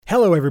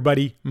Hello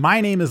everybody,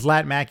 my name is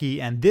Lat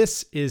Mackey and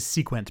this is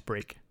Sequence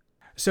Break.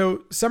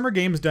 So Summer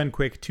Games Done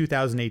Quick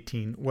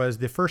 2018 was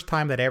the first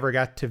time that I ever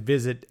got to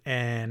visit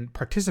and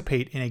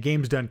participate in a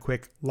Games Done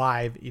Quick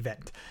live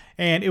event.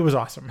 And it was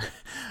awesome.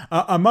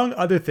 Among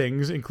other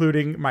things,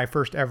 including my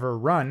first ever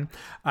run,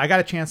 I got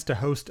a chance to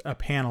host a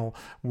panel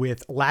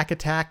with Lack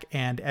Attack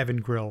and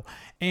Evan Grill.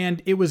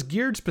 And it was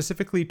geared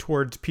specifically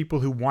towards people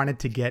who wanted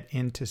to get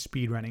into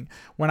speedrunning.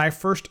 When I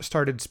first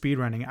started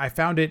speedrunning, I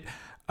found it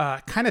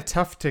kind of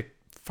tough to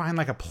find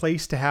like a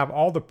place to have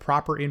all the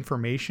proper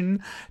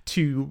information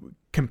to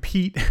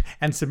compete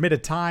and submit a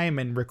time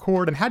and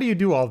record. And how do you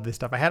do all of this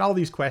stuff? I had all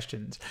these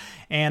questions.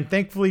 And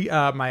thankfully,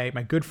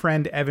 my good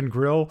friend Evan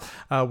Grill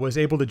was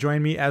able to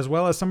join me, as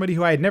well as somebody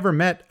who I had never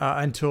met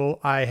until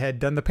I had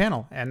done the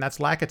panel, and that's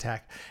Lack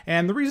Attack.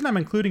 And the reason I'm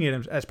including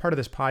it as part of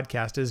this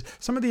podcast is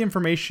some of the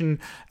information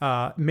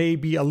may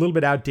be a little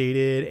bit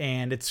outdated,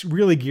 and it's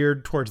really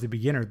geared towards the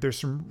beginner. There's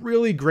some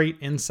really great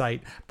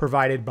insight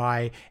provided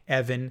by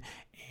Evan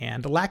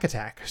and Lack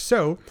Attack.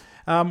 So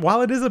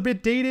while it is a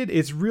bit dated,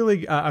 it's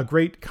really a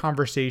great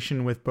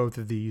conversation with both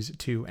of these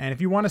two. And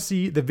if you want to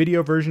see the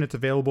video version, it's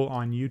available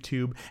on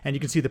YouTube, and you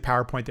can see the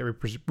PowerPoint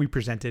that we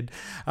presented.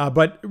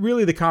 But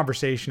really, the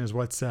conversation is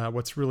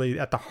what's really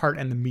at the heart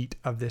and the meat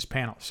of this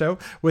panel. So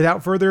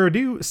without further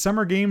ado,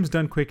 Summer Games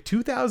Done Quick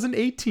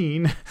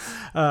 2018,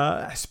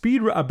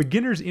 a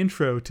beginner's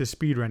intro to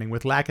speedrunning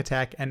with Lack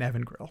Attack and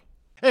Evan Grill.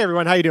 Hey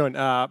everyone, how you doing?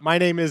 My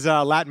name is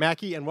Lat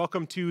Mackey, and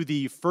welcome to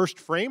the First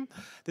Frame.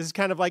 This is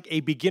kind of like a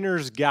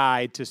beginner's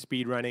guide to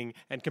speedrunning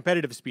and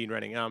competitive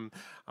speedrunning.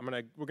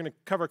 We're gonna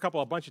cover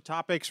a bunch of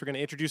topics. We're gonna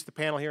introduce the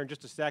panel here in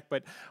just a sec,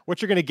 but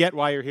what you're gonna get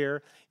while you're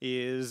here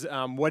is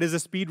what is a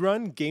speed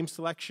run, game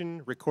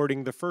selection,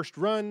 recording the first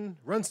run,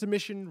 run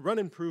submission, run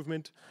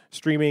improvement,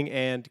 streaming,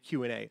 and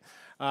Q&A.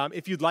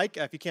 If you'd like,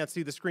 if you can't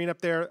see the screen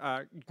up there,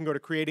 you can go to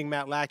Creating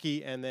Matt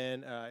Lackey, and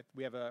then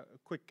we have a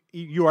quick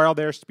URL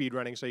there,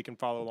 speedrunning, so you can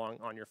follow along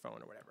on your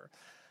phone or whatever.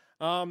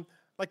 I'd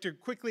like to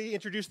quickly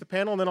introduce the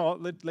panel, and then I'll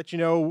let you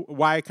know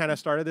why I kind of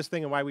started this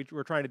thing and why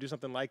we're trying to do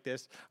something like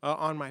this.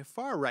 On my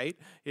far right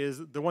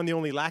is the one, the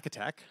only Lack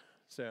Attack.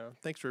 So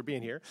thanks for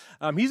being here.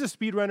 He's a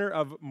speedrunner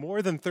of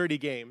more than 30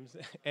 games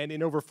and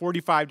in over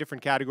 45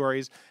 different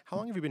categories. How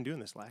long have you been doing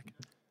this, Lack?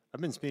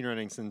 I've been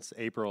speedrunning since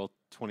April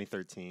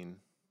 2013.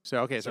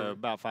 So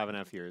about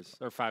 5.5 years,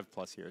 or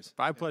 5+ years.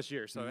 5+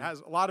 years. So it has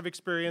a lot of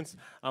experience.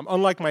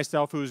 Unlike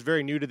myself, who's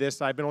very new to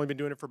this, I've only been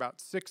doing it for about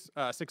six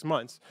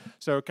months.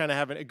 So kind of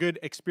having a good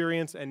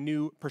experience and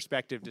new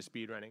perspective to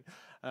speedrunning.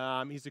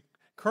 He's a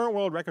current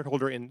world record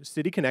holder in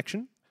City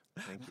Connection,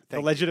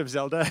 The Legend of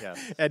Zelda,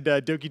 yes, and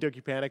Doki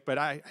Doki Panic. But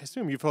I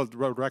assume you've held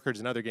road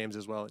records in other games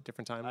as well at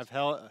different times. I've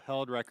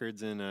held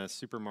records in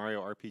Super Mario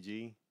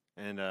RPG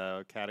and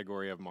a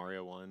category of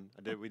Mario 1.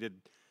 We did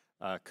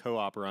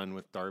co-op run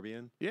with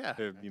Darbian,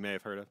 who you may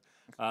have heard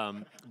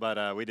of.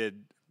 But we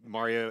did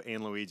Mario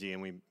and Luigi,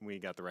 and we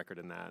got the record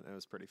in that. It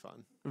was pretty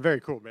fun. Very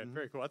cool, man.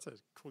 Very cool. That's a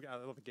cool guy. I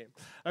love the game.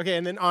 Okay,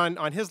 and then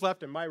on his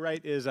left and my right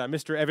is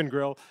Mr. Evan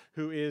Grill,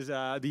 who is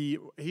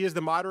he is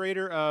the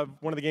moderator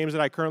of one of the games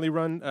that I currently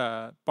run,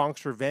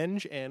 Bonk's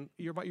Revenge, and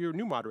you're a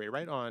new moderator,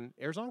 right, on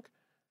Airzonk?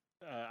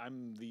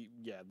 I'm the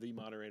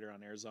moderator on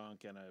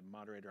Airzonk and a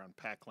moderator on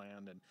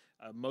Pac-Land, and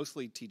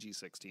mostly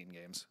TG16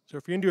 games. So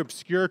if you're into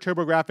obscure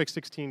TurboGrafx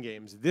 16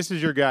 games, this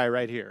is your guy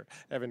right here,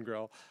 Evan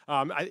Grill.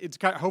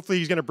 Hopefully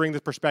he's going to bring the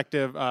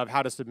perspective of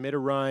how to submit a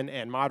run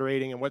and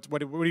moderating, and what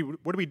do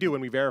we do when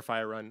we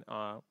verify a run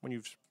when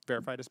you've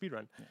verified a speed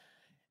run. Yeah.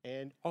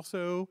 And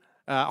also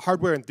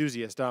hardware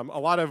enthusiast. A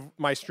lot of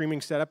my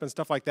streaming setup and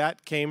stuff like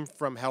that came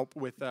from help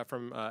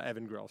from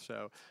Evan Grill.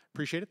 So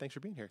appreciate it. Thanks for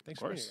being here. Thanks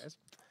for being here, guys.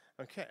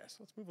 Okay, so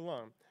let's move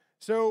along.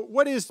 So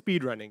what is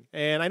speedrunning?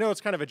 And I know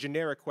it's kind of a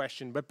generic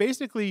question, but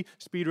basically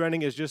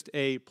speedrunning is just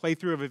a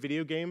playthrough of a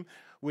video game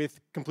with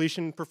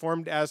completion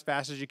performed as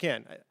fast as you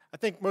can. I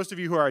think most of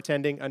you who are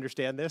attending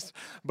understand this,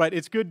 but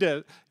it's good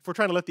if we're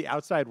trying to let the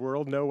outside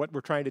world know what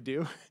we're trying to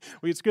do,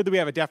 it's good that we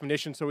have a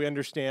definition so we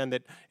understand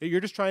that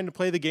you're just trying to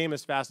play the game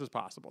as fast as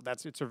possible.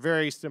 It's a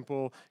very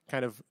simple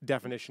kind of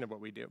definition of what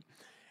we do.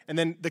 And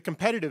then the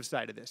competitive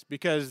side of this,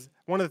 because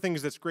one of the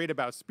things that's great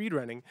about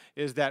speedrunning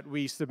is that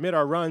we submit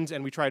our runs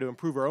and we try to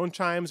improve our own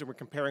times, and we're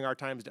comparing our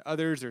times to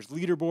others. There's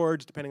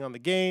leaderboards depending on the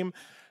game.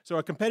 So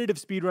a competitive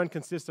speedrun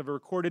consists of a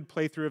recorded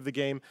playthrough of the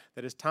game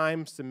that is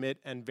timed, submit,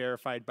 and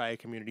verified by a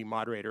community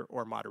moderator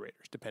or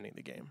moderators, depending on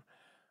the game.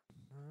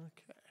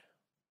 Okay.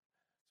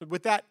 So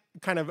with that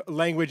kind of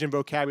language and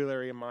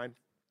vocabulary in mind,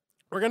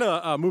 we're going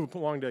to move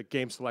along to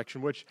game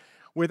selection, which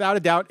without a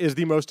doubt is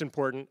the most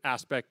important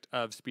aspect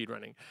of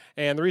speedrunning.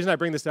 And the reason I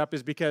bring this up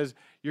is because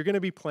you're going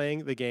to be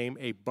playing the game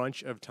a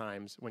bunch of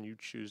times when you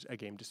choose a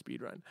game to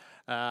speedrun.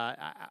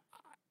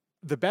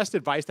 The best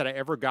advice that I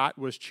ever got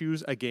was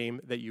choose a game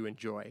that you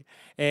enjoy.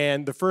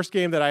 And the first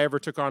game that I ever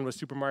took on was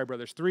Super Mario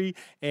Bros. 3,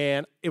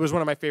 and it was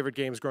one of my favorite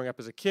games growing up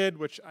as a kid,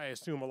 which I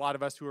assume a lot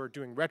of us who are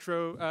doing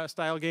retro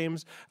style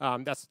games,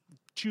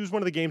 choose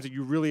one of the games that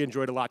you really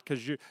enjoyed a lot,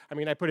 because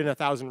I put in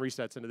 1,000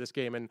 resets into this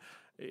game, and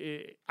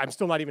I'm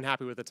still not even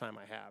happy with the time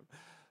I have.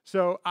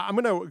 So I'm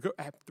gonna go.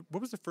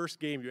 What was the first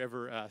game you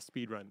ever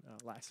speedrun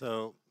last?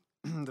 So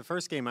the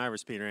first game I ever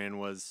speedran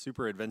was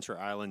Super Adventure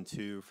Island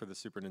 2 for the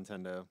Super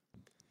Nintendo.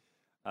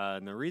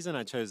 And the reason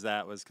I chose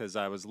that was because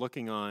I was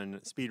looking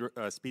on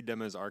Speed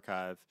Demos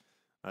Archive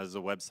as a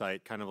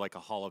website, kind of like a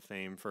hall of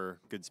fame for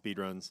good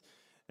speedruns.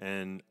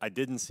 And I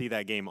didn't see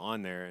that game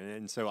on there.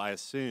 And so I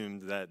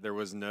assumed that there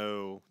was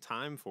no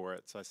time for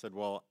it. So I said,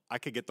 well, I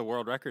could get the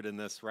world record in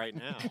this right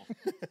now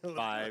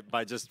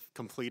by just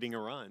completing a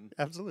run.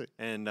 Absolutely.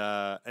 And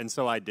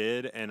so I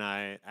did. And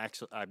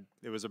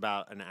it was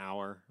about an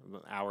hour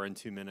and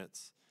 2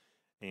 minutes.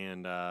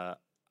 And I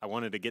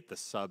wanted to get the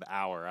sub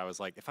hour. I was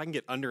like, if I can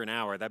get under an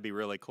hour, that'd be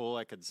really cool.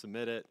 I could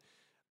submit it.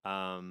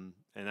 And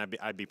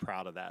I'd be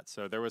proud of that.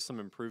 So there was some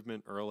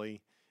improvement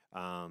early.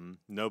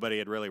 Nobody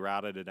had really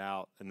routed it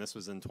out, and this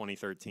was in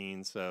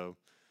 2013. So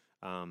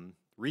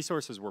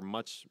resources were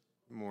much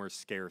more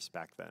scarce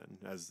back then,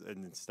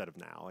 instead of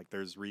now. Like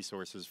there's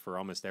resources for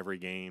almost every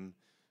game,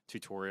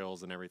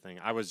 tutorials and everything.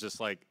 I was just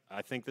like,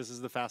 I think this is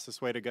the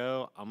fastest way to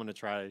go. I'm gonna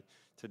try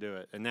to do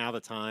it. And now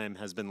the time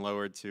has been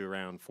lowered to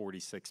around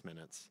 46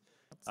 minutes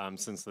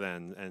since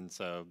then, and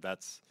so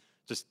that's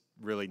just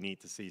really neat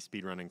to see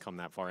speedrunning come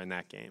that far in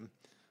that game.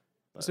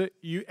 But. So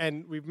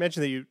we've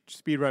mentioned that you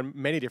speedrun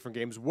many different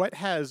games. What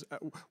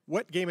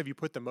game have you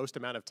put the most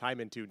amount of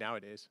time into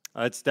nowadays?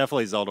 It's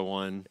definitely Zelda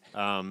 1.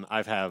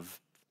 I've have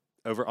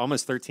over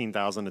almost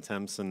 13,000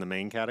 attempts in the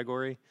main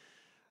category.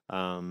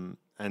 And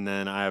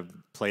then I've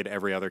played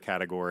every other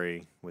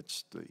category,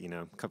 which,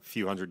 a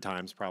few hundred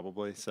times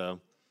probably. So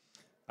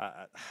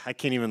I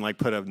can't even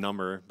put a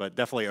number, but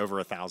definitely over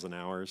 1,000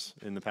 hours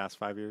in the past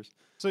 5 years.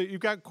 So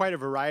you've got quite a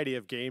variety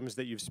of games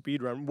that you've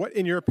speedrun. What,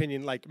 in your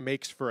opinion,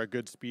 makes for a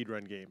good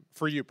speedrun game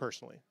for you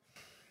personally?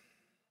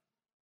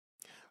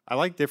 I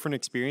like different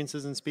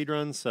experiences in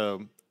speedruns.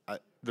 So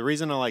the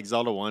reason I like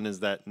Zelda 1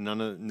 is that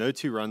no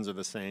two runs are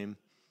the same.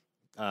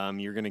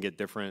 You're going to get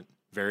different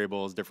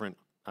variables, different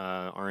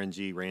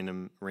RNG,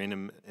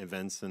 random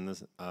events in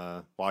this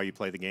while you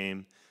play the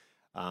game.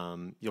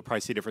 You'll probably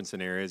see different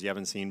scenarios you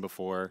haven't seen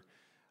before.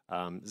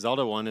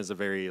 Zelda 1 is a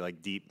very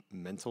deep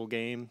mental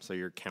game, so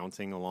you're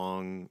counting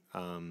along,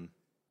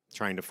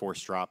 trying to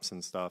force drops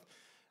and stuff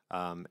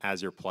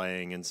as you're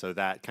playing, and so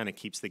that kind of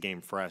keeps the game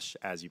fresh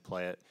as you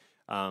play it.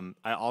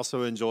 I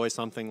also enjoy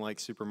something like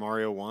Super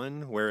Mario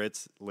 1, where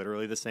it's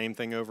literally the same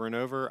thing over and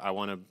over. I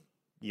want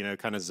to,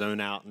 kind of zone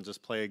out and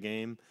just play a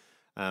game.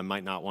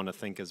 Might not want to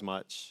think as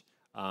much.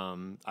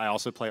 I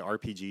also play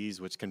RPGs,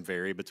 which can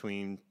vary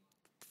between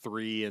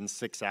 3 and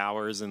 6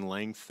 hours in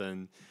length,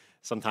 and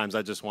sometimes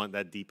I just want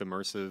that deep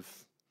immersive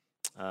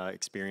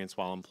experience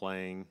while I'm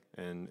playing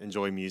and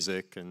enjoy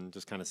music and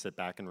just kind of sit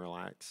back and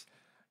relax.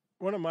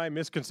 One of my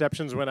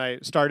misconceptions when I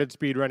started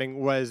speedrunning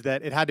was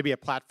that it had to be a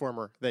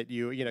platformer that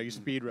you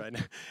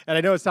speedrun. And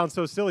I know it sounds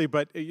so silly,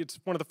 but it's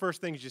one of the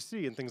first things you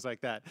see and things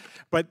like that.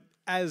 But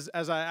as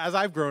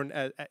I've grown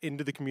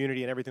into the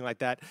community and everything like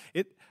that,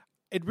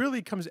 it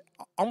really comes,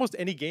 almost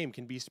any game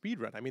can be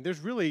speedrun. I mean,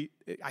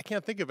 I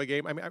can't think of a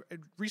game. I mean,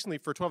 recently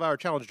for 12-Hour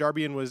Challenge,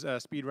 Darbian was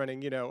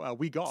speedrunning,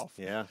 Wii Golf.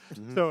 Yeah.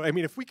 Mm-hmm. So, I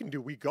mean, if we can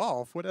do Wii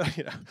Golf,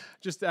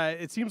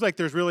 it seems like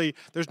there's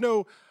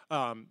no,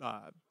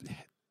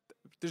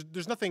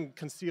 there's nothing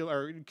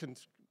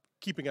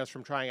keeping us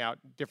from trying out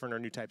different or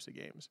new types of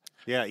games.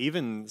 Yeah,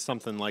 even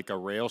something like a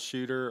rail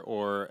shooter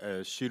or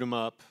a shoot 'em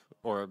up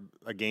or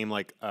a game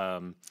like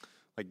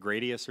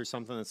Gradius or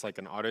something that's like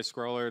an auto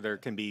scroller. There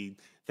can be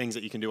things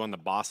that you can do on the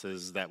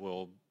bosses that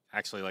will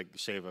actually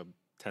shave a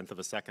 1/10 of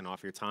a second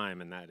off your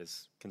time, and that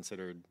is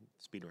considered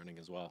speedrunning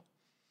as well.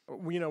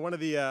 One of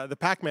the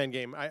Pac-Man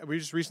game, we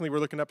just recently were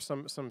looking up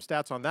some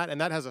stats on that,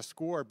 and that has a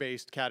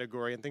score-based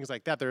category and things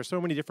like that. There are so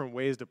many different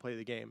ways to play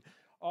the game.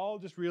 All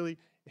just really,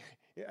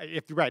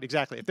 right,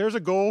 exactly. If there's a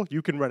goal,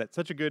 you can run it.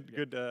 Such a good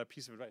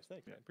piece of advice.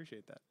 Thank you. I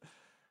appreciate that.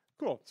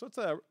 Cool. So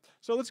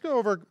let's go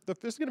over. This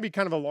is going to be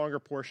kind of a longer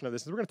portion of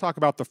this. We're going to talk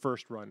about the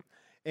first run.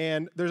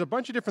 And there's a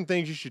bunch of different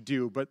things you should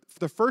do, but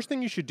the first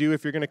thing you should do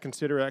if you're going to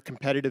consider a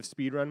competitive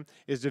speedrun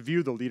is to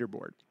view the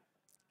leaderboard.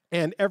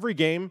 And every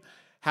game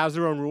has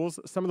their own rules.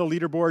 Some of the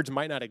leaderboards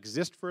might not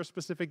exist for a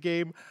specific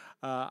game.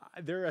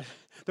 There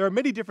are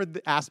many different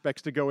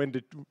aspects to go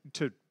into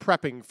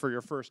prepping for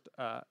your first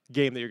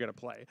game that you're going to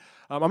play.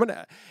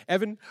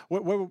 Evan,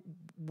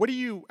 what do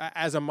you,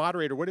 as a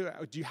moderator,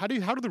 how do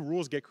the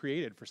rules get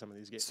created for some of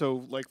these games?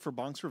 So, for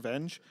Bonk's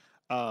Revenge,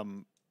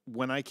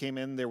 when I came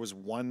in, there was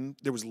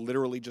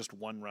literally just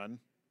one run,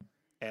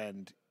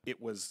 and it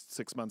was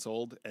 6 months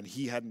old, and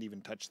he hadn't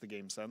even touched the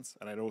game since,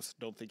 and I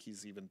don't think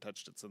he's even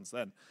touched it since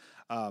then.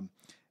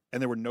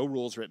 And there were no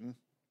rules written,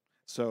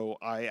 so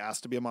I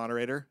asked to be a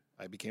moderator.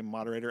 I became a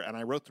moderator, and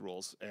I wrote the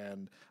rules,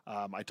 and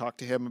I talked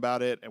to him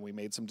about it, and we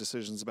made some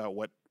decisions about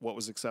what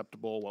was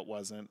acceptable, what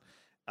wasn't.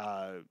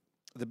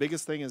 The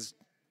biggest thing is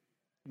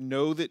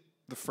know that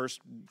the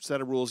first set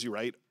of rules you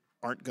write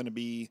aren't going to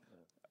be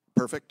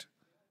perfect,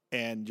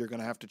 and you're going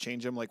to have to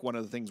change them. One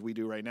of the things we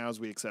do right now is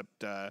we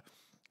accept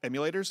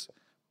emulators,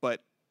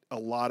 but a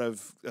lot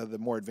of the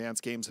more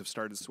advanced games have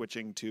started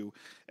switching to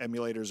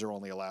emulators are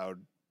only allowed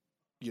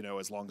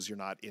as long as you're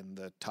not in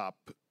the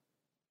top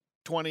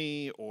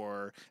 20,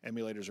 or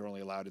emulators are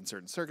only allowed in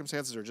certain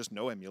circumstances, or just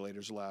no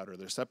emulators allowed, or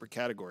they're a separate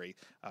category.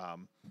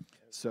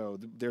 So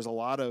there's a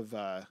lot of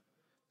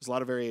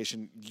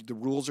variation. The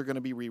rules are going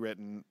to be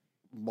rewritten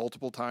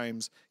multiple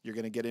times. You're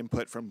going to get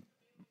input from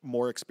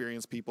more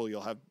experienced people.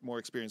 You'll have more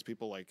experienced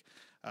people like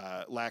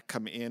LAC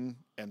come in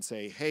and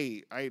say,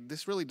 hey,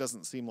 this really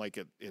doesn't seem like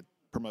it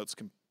promotes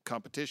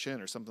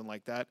competition or something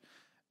like that.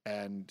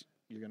 And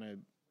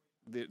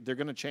they're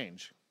going to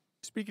change.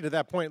 Speaking to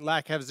that point,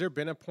 LAC, has there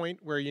been a point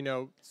where,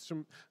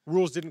 some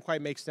rules didn't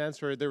quite make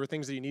sense, or there were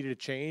things that you needed to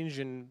change?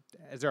 And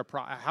is there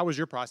how was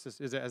your process?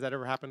 Has that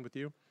ever happened with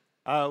you?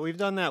 We've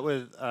done that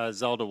with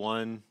Zelda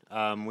 1.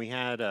 We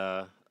had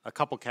a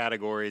couple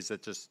categories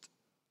that just,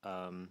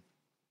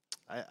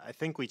 I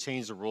think we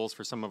changed the rules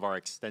for some of our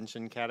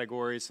extension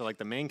categories. So like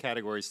the main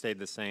category stayed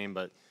the same,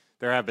 but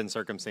there have been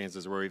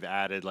circumstances where we've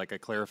added like a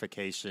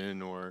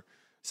clarification, or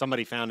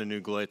somebody found a new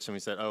glitch and we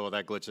said, oh, well,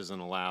 that glitch isn't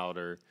allowed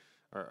or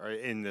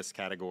in this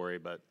category.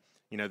 But,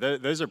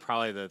 those are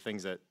probably the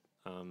things that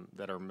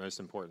are most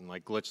important,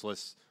 like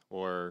glitchless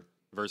or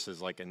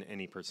versus like an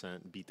any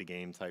 % beat the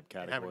game type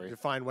category. Having to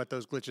define what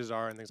those glitches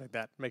are and things like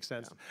that. Makes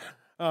sense.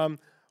 Yeah.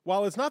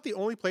 While it's not the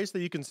only place that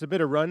you can submit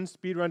a run,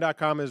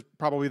 speedrun.com is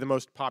probably the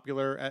most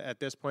popular at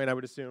this point, I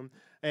would assume.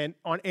 And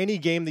on any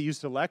game that you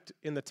select,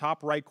 in the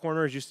top right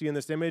corner, as you see in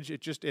this image,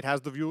 it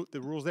has the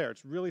rules there.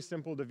 It's really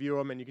simple to view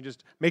them, and you can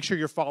just make sure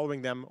you're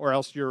following them, or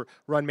else your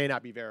run may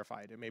not be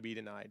verified. It may be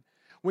denied.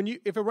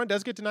 If a run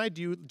does get denied,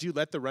 do you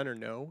let the runner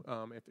know?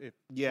 If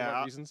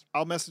yeah, reasons?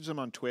 I'll message them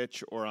on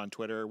Twitch or on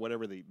Twitter,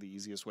 whatever the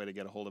easiest way to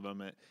get a hold of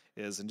them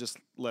is, and just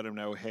let them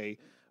know, hey,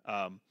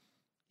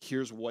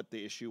 here's what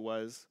the issue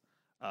was.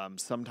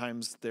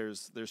 Sometimes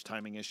there's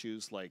timing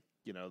issues, like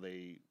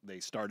they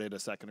started a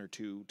second or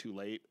two too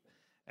late,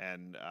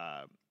 and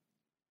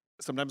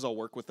sometimes I'll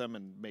work with them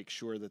and make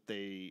sure that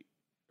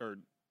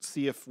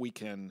see if we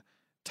can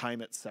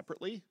time it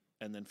separately,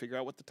 and then figure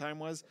out what the time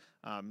was.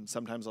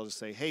 Sometimes I'll just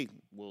say, hey,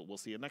 we'll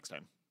see you next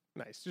time.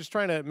 Nice. Just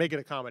trying to make it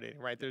accommodating,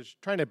 right? There's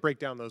trying to break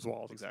down those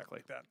walls. Exactly.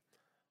 Like that.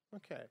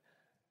 Okay.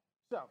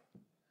 So,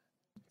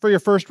 for your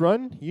first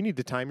run, you need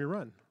to time your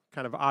run.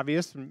 Kind of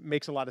obvious,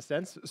 makes a lot of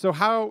sense. So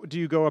how do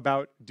you go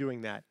about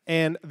doing that?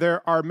 And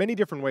there are many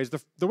different ways.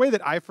 The way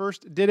that I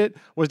first did it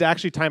was to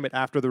actually time it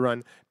after the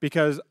run,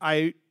 because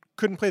I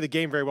couldn't play the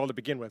game very well to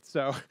begin with.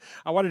 So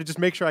I wanted to just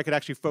make sure I could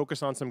actually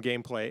focus on some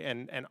gameplay,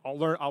 and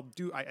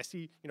I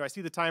see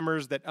the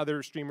timers that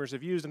other streamers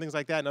have used and things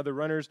like that, and other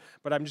runners,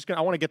 but I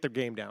want to get the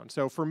game down.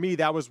 So for me,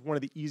 that was one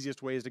of the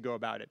easiest ways to go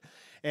about it.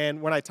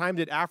 And when I timed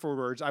it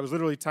afterwards, I was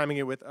literally timing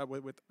it with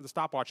the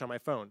stopwatch on my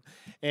phone.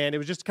 And it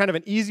was just kind of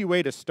an easy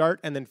way to start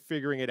and then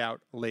figuring it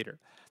out later.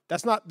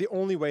 That's not the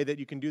only way that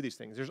you can do these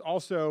things. There's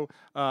also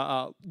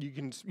you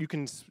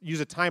can use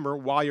a timer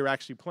while you're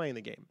actually playing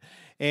the game.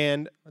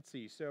 And let's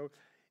see. So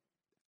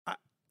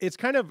it's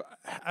kind of,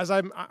 as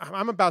I'm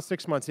about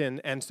 6 months in,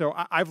 and so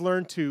I've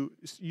learned to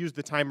use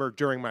the timer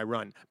during my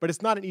run. But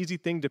it's not an easy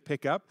thing to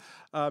pick up.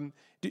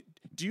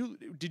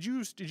 Did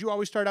you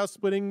always start out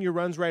splitting your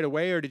runs right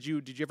away, or did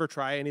you ever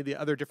try any of the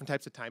other different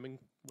types of timing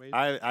ways?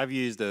 I've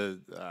used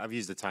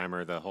a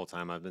timer the whole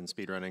time I've been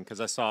speedrunning,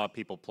 because I saw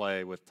people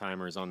play with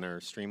timers on their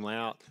stream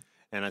layout,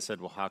 and I said,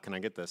 well, how can I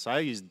get this? So I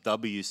used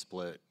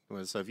WSplit.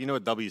 So if you know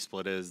what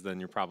WSplit is, then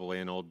you're probably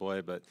an old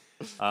boy, but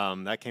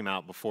that came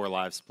out before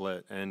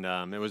LiveSplit, and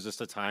it was just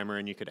a timer,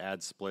 and you could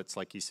add splits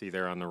like you see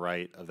there on the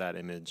right of that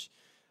image.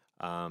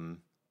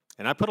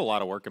 And I put a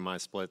lot of work in my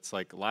splits.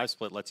 Like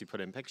LiveSplit lets you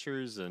put in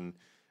pictures, and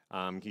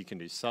you can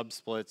do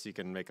sub-splits. You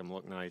can make them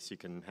look nice. You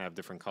can have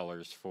different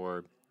colors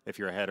for if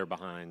you're ahead or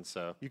behind.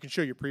 So you can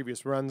show your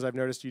previous runs. I've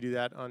noticed you do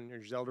that on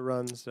your Zelda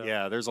runs. So.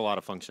 Yeah, there's a lot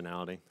of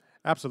functionality.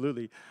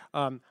 Absolutely.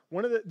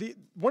 One of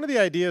the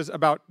ideas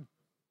about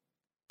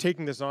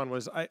taking this on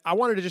was I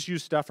wanted to just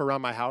use stuff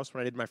around my house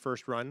when I did my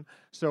first run.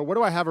 So what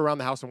do I have around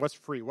the house, and what's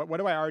free? What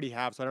do I already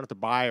have, so I don't have to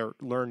buy or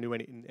learn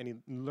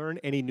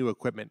any new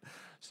equipment?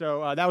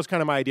 So that was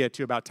kind of my idea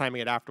too, about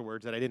timing it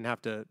afterwards. That I didn't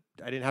have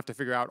to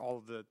figure out all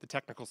of the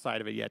technical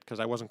side of it yet, because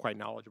I wasn't quite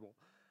knowledgeable.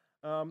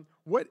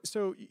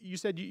 So you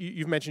said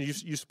you've mentioned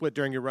you split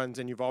during your runs,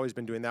 and you've always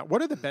been doing that.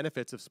 What are the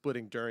benefits of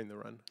splitting during the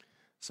run?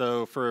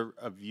 So for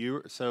a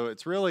viewer, so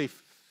it's really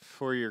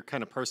for your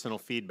kind of personal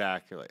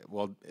feedback. You're like,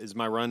 well, is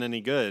my run any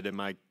good? Am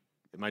I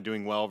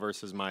doing well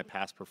versus my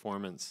past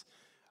performance?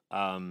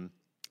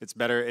 It's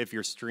better if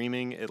you're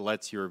streaming. It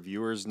lets your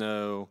viewers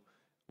know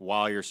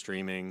while you're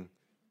streaming,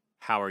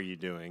 how are you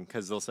doing?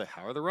 Because they'll say,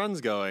 how are the runs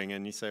going?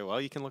 And you say,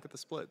 well, you can look at the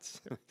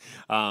splits.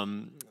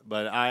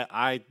 But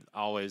I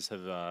always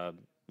have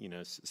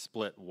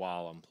split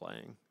while I'm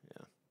playing.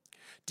 Yeah.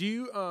 Do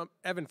you,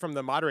 Evan, from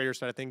the moderator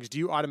side of things, do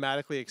you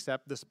automatically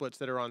accept the splits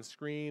that are on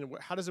screen?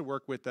 How does it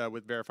work with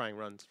verifying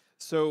runs?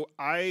 So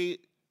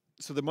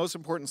the most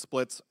important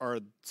splits are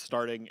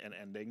starting and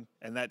ending,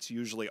 and that's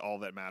usually all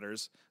that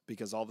matters,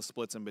 because all the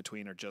splits in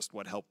between are just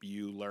what help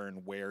you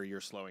learn where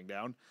you're slowing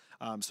down.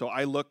 So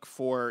I look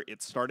for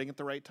it starting at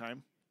the right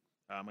time.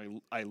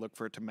 I look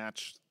for it to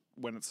match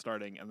when it's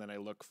starting, and then I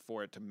look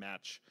for it to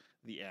match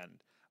the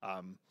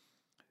end.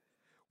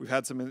 We've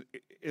had some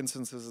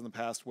instances in the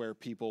past where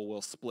people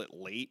will split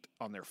late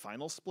on their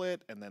final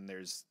split, and then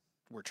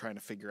we're trying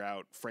to figure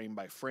out frame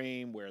by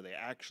frame where they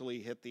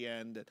actually hit the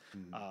end.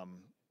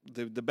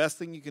 The best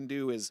thing you can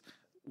do is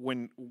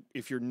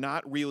if you're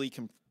not really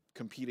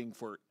competing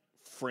for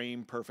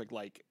frame perfect,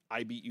 like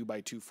I beat you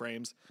by 2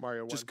 frames,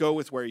 Mario just 1. go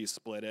with where you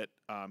split it.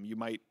 You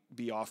might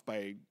be off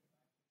by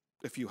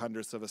a few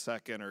hundredths of a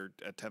second or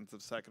a tenth of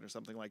a second or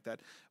something like that,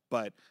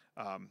 but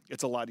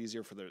it's a lot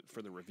easier for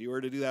the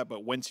reviewer to do that.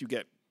 But once you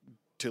get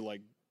to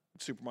like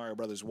Super Mario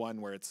Brothers 1,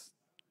 where it's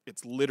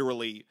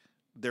literally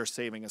they're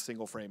saving a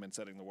single frame and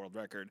setting the world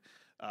record,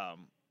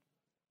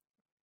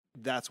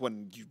 that's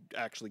when you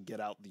actually get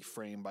out the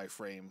frame by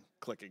frame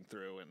clicking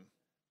through. And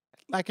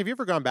Like, have you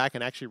ever gone back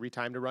and actually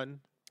retimed a run?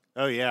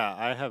 Oh yeah,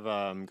 I have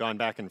gone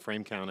back and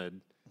frame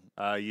counted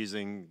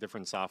using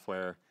different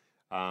software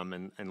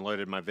and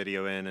loaded my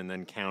video in and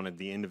then counted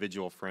the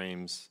individual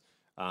frames.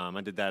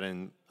 I did that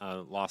in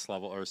Lost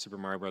Level or Super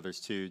Mario Brothers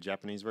 2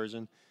 Japanese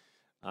version.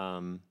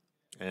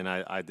 And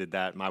I did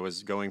that. I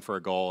was going for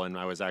a goal, and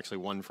I was actually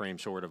 1 frame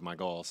short of my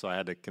goal, so I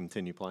had to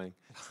continue playing.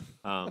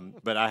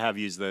 But I have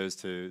used those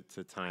to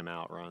time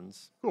out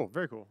runs. Cool,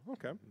 very cool.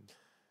 Okay.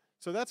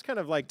 So that's kind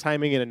of like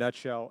timing in a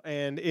nutshell.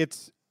 And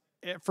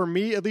for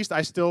me, at least,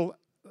 I still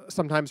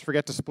sometimes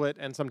forget to split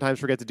and sometimes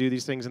forget to do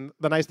these things. And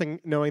the nice thing,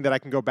 knowing that I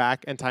can go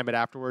back and time it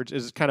afterwards,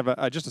 is kind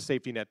of just a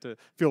safety net to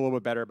feel a little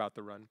bit better about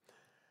the run.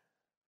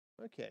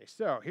 Okay,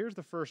 so here's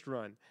the first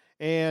run.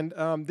 And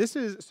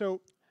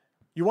so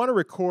you want to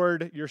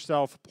record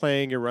yourself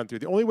playing your run through.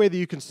 The only way that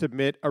you can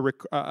submit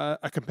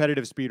a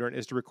competitive speedrun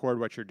is to record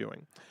what you're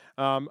doing.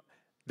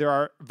 There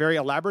are very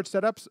elaborate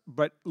setups,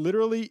 but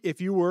literally, if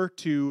you were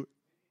to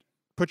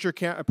put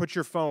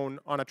your phone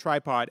on a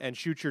tripod and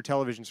shoot your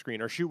television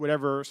screen or shoot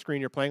whatever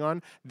screen you're playing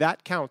on,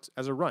 that counts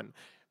as a run.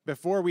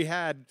 Before we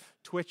had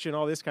Twitch and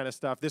all this kind of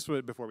stuff,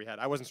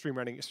 I wasn't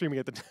streaming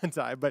at the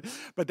time, but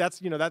that's,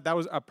 that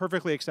was a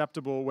perfectly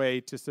acceptable way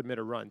to submit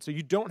a run. So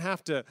you don't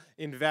have to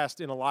invest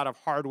in a lot of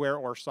hardware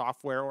or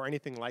software or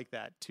anything like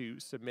that to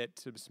submit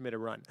a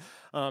run.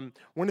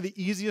 One of the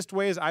easiest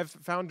ways I've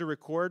found to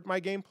record my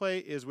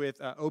gameplay is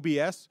with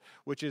OBS,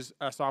 which is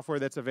a software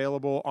that's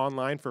available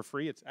online for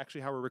free. It's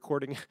actually how we're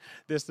recording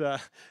this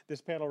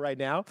panel right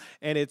now,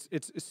 and it's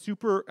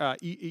super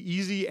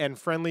easy and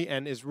friendly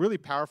and is really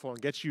powerful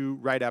and gets you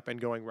right up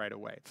and going right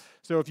away.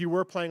 So if you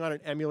were playing on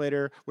an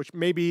emulator, which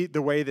may be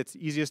the way that's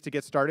easiest to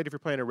get started if you're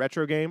playing a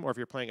retro game or if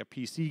you're playing a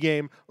PC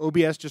game,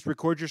 OBS just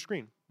records your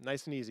screen.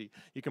 Nice and easy.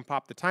 You can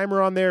pop the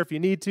timer on there if you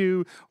need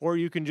to, or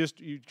you can just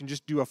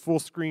do a full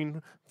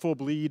screen, full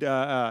bleed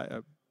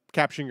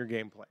capturing your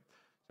gameplay.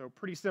 So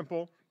pretty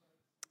simple.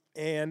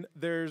 And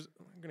I'm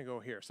going to go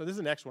here. So this is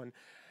the next one.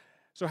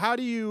 So how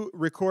do you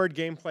record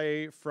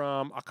gameplay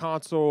from a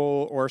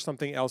console or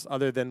something else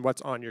other than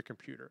what's on your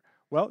computer?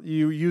 Well,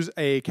 you use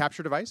a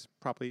capture device.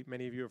 Probably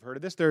many of you have heard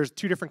of this. There's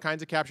 2 different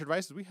kinds of capture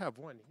devices. We have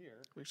one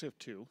here. we actually have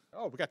 2.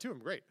 Oh, we got 2 of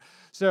them. Great.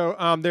 So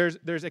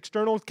there's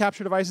external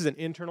capture devices and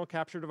internal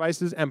capture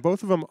devices, and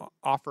both of them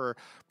offer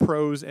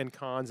pros and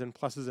cons and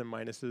pluses and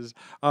minuses.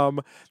 I'm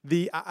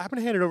going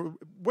to hand it over.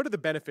 What are the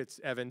benefits,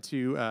 Evan,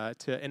 to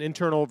an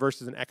internal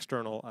versus an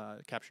external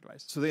capture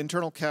device? So the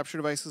internal capture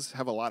devices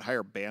have a lot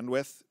higher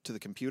bandwidth to the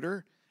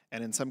computer,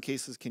 and in some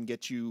cases can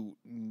get you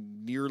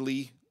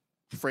nearly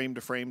frame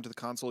to frame to the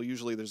console.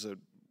 Usually there's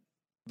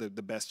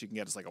the best you can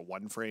get is like a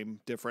 1 frame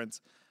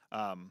difference.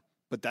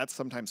 But that's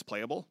sometimes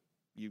playable.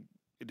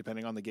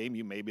 Depending on the game,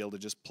 you may be able to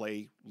just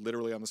play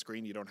literally on the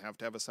screen. You don't have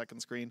to have a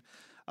second screen.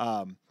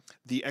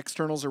 The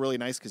externals are really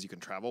nice because you can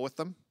travel with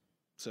them.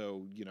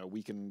 So,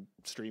 we can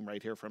stream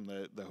right here from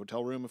the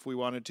hotel room if we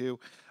wanted to.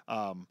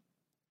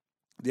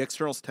 The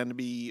externals tend to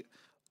be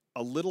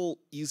a little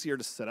easier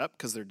to set up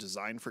because they're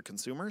designed for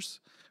consumers,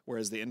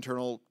 whereas the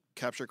internal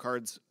capture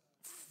cards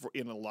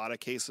in a lot of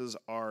cases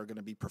are going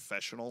to be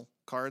professional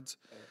cards.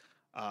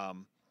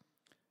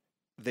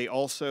 They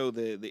also,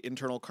 the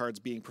internal cards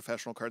being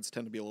professional cards,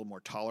 tend to be a little more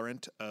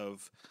tolerant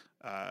of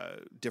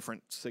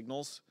different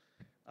signals.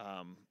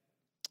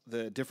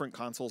 The different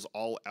consoles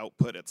all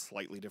output at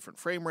slightly different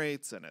frame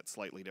rates and at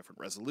slightly different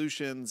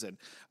resolutions. And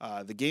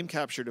the game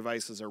capture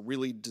devices are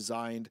really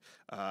designed,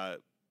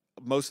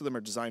 most of them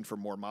are designed for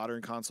more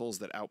modern consoles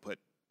that output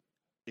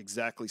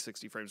exactly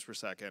 60 frames per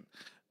second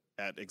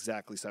at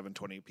exactly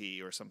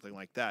 720p or something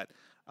like that.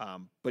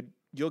 But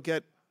you'll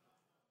get,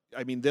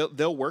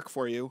 they'll work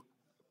for you.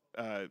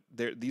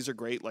 These are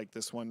great. Like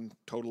this one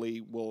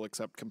totally will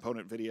accept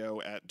component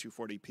video at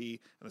 240p,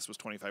 and this was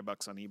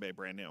 $25 on eBay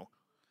brand new.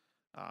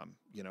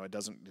 It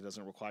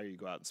doesn't require you to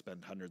go out and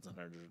spend hundreds and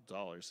hundreds of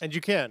dollars. And you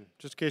can,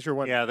 just in case you're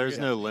wondering. Yeah, there's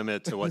no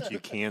limit to what you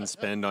can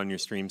spend on your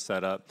stream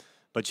setup.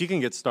 But you can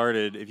get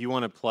started if you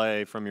want to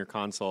play from your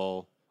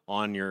console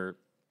on your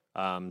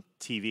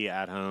TV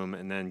at home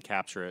and then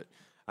capture it.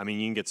 You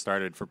can get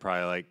started for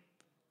probably like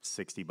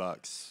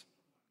 $60.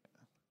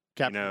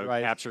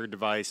 Capture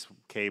device,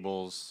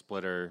 cables,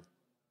 splitter.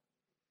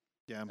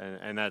 Yeah.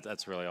 And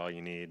that's really all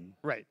you need.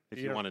 Right. If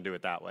you want to do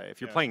it that way. If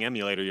you're Yeah. playing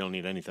emulator, you don't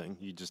need anything.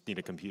 You just need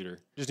a computer.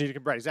 Just need to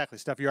right, exactly,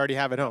 stuff you already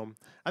have at home.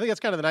 I think that's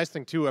kind of the nice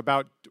thing too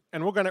about,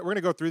 and we're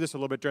gonna go through this a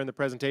little bit during the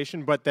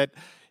presentation, but that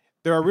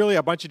there are really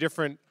a bunch of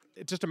different.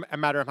 It's just a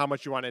matter of how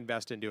much you want to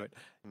invest into it.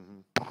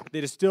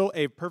 It is still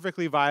a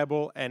perfectly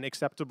viable and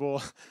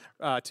acceptable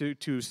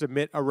to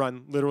submit a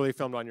run literally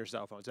filmed on your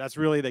cell phone. So that's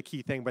really the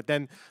key thing. But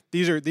then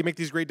they make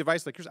these great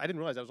devices. Like I didn't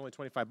realize that was only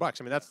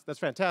 $25. I mean, that's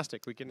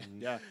fantastic. We can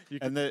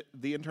and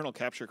the internal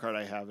capture card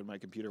I have in my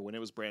computer when it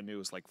was brand new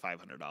was like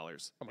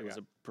 $500. It was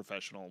a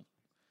professional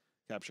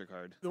capture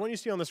card. The one you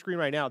see on the screen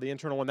right now, the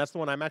internal one, that's the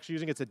one I'm actually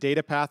using. It's a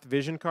DataPath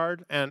Vision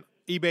card, and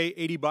eBay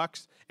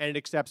 $80, and it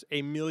accepts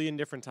a million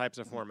different types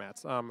of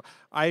formats.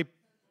 I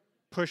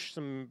push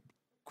some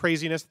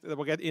craziness that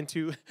we'll get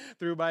into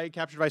through my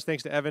capture device,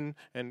 thanks to Evan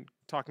and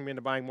talking me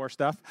into buying more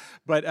stuff.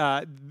 But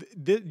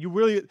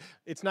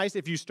it's nice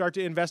if you start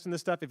to invest in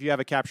this stuff if you have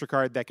a capture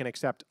card that can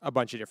accept a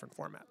bunch of different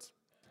formats.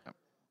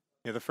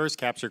 Yeah, the first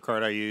capture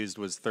card I used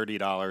was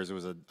 $30. It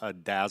was a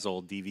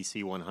Dazzle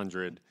DVC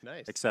 100.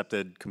 Nice.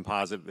 Accepted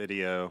composite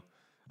video.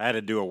 I had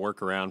to do a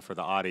workaround for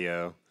the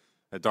audio.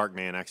 A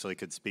Darkman actually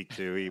could speak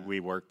to.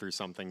 We worked through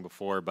something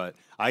before, but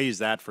I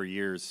used that for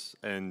years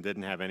and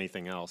didn't have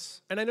anything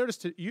else. And I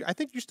noticed I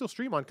think you still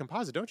stream on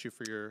composite, don't you,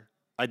 for your...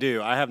 I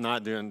do. I have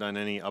not done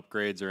any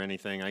upgrades or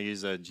anything. I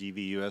use a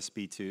GV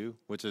USB 2,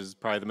 which is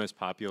probably the most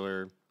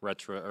popular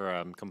retro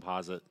or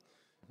composite.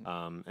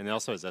 And it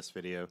also has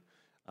S-Video.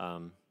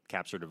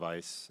 Capture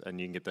device,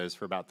 and you can get those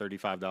for about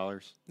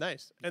 $35.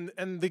 Nice. And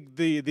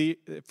the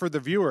for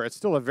the viewer, it's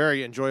still a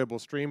very enjoyable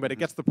stream, but it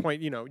gets the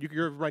point.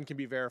 Your run can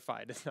be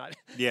verified. It's not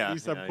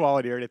sub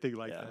quality or anything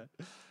like that.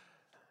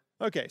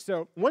 Okay,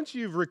 so once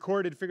you've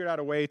figured out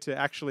a way to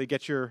actually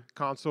get your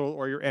console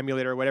or your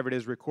emulator or whatever it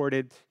is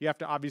recorded, you have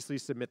to obviously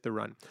submit the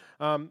run.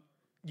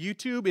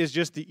 YouTube is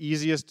just the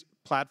easiest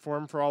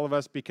platform for all of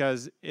us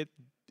because it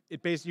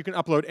basically you can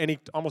upload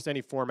almost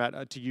any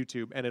format to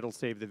YouTube and it'll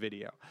save the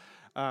video.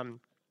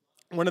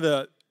 One of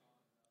the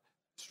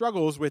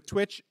struggles with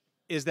Twitch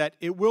is that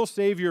it will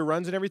save your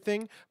runs and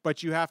everything,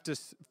 but you have to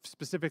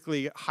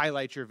specifically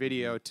highlight your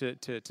video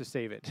to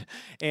save it.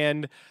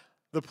 And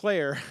the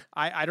player,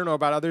 I don't know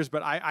about others,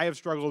 but I have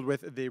struggled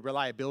with the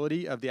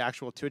reliability of the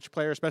actual Twitch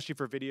player, especially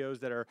for videos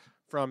that are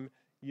from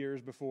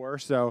years before.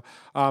 So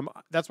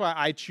that's why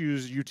I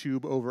choose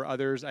YouTube over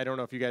others. I don't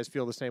know if you guys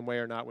feel the same way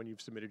or not when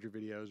you've submitted your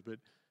videos, but...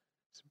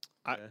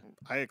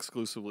 I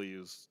exclusively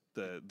use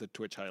the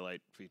Twitch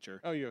highlight feature.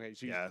 Oh, you okay?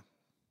 So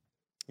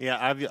Yeah,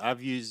 I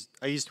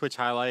use Twitch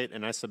Highlight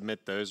and I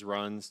submit those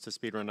runs to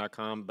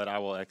speedrun.com, but I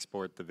will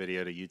export the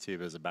video to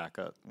YouTube as a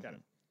backup. Got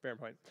it. Fair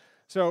point.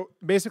 So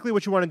basically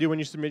what you want to do when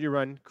you submit your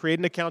run, create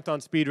an account on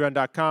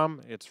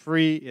speedrun.com. It's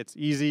free. It's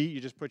easy. You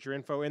just put your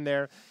info in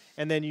there,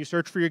 and then you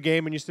search for your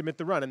game and you submit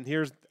the run. And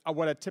here's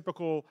what a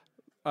typical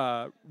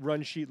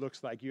run sheet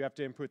looks like. You have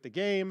to input the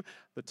game,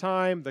 the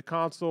time, the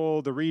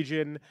console, the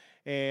region,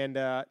 and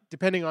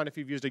depending on if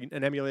you've used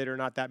an emulator or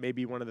not, that may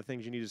be one of the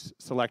things you need to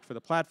select for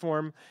the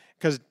platform.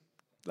 Because,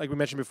 like we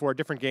mentioned before,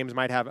 different games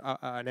might have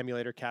an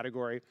emulator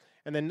category,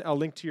 and then a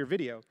link to your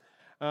video.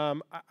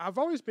 I've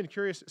always been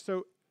curious.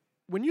 So,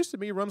 when you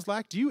submit your runs,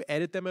 Lack, do you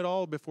edit them at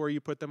all before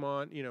you put them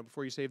on?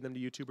 Before you save them to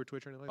YouTube or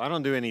Twitch or anything like that? I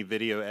don't do any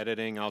video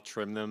editing. I'll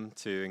trim them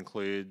to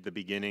include the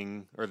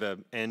beginning or the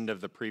end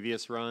of the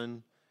previous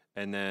run,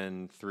 and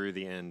then through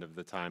the end of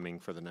the timing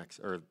for the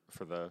next or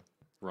for the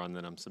run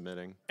that I'm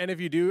submitting. And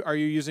if you do, are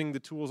you using the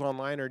tools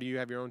online, or do you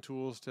have your own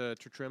tools to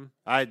trim?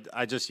 I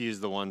just use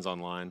the ones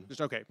online.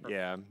 Just okay. Perfect.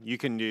 Yeah, you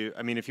can do.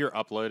 I mean, if you're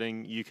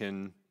uploading, you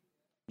can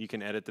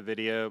edit the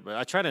video, but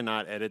I try to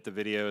not edit the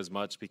video as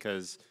much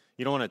because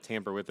you don't want to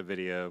tamper with the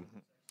video.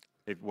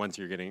 Once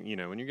you're getting,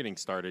 when you're getting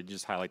started, you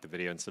just highlight the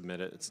video and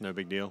submit it. It's no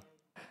big deal.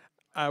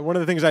 One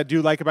of the things I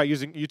do like about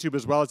using YouTube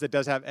as well is it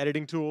does have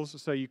editing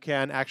tools, so you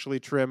can actually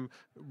trim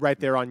right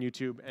there on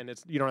YouTube, and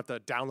you don't have to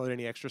download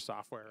any extra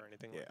software or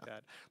anything like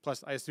that.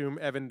 Plus, I assume,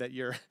 Evan, that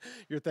you're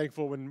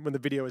thankful when the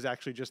video is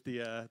actually just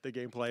the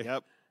gameplay.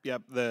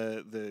 Yep.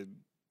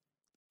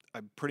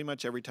 I pretty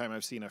much every time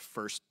I've seen a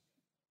first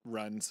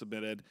run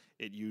submitted,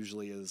 it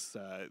usually is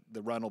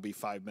the run will be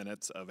 5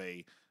 minutes of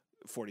a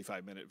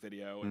 45-minute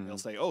video, and they'll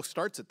say, "Oh,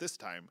 starts at this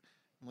time."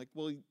 I'm like,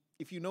 well,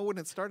 if you know when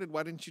it started,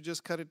 why didn't you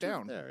just cut it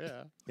down?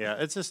 Yeah,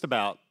 it's just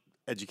about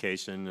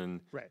education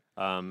and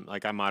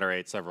like I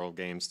moderate several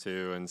games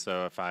too, and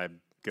so if I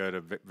go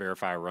to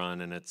verify a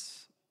run and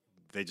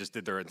they just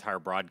did their entire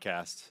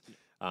broadcast,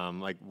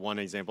 like one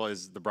example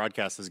is the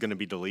broadcast is going to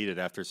be deleted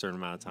after a certain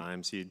amount of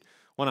time, so you'd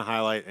want to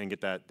highlight and get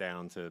that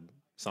down to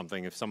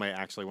something. If somebody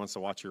actually wants to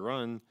watch your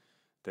run,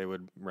 they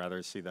would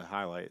rather see the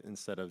highlight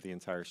instead of the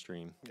entire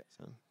stream.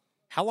 So.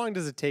 How long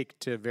does it take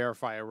to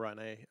verify a run?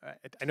 I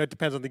know it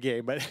depends on the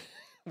game, but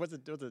what's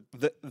it?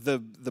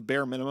 The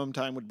bare minimum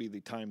time would be the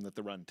time that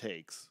the run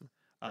takes.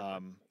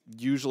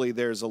 Usually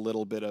there's a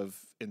little bit of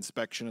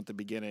inspection at the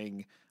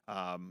beginning,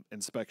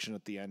 inspection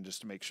at the end,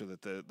 just to make sure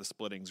that the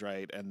splitting's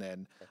right, and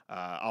then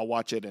I'll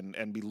watch it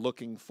and be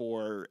looking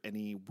for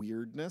any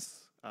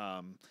weirdness.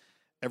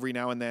 Every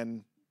now and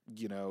then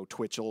you know,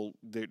 Twitch will,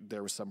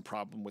 there was some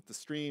problem with the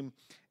stream,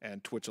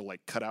 and Twitch will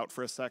like cut out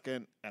for a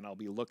second, and I'll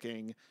be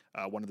looking.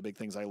 One of the big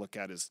things I look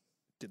at is,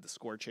 did the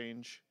score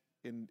change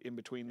in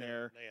between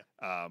there?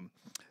 Yeah.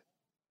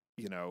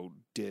 You know,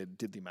 did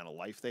the amount of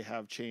life they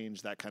have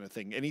change, that kind of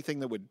thing. Anything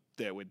that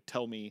would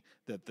tell me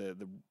that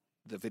the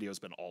video's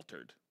been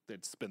altered,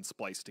 that's been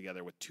spliced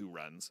together with 2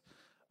 runs.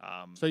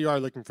 So you are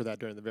looking for that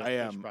during the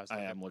verification process.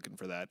 I am looking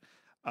for that.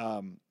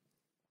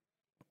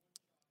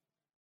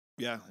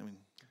 Yeah, I mean.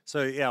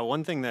 So yeah,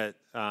 one thing that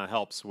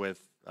helps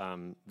with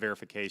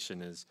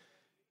verification is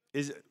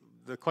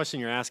the question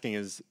you're asking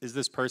is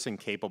this person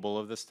capable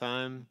of this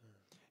time?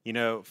 You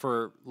know,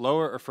 for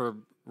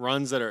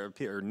runs that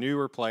are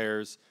newer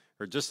players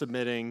or just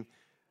submitting,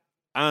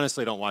 I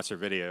honestly don't watch their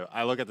video.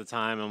 I look at the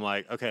time, I'm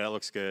like, okay, that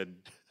looks good.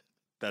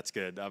 That's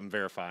good. I'm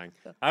verifying.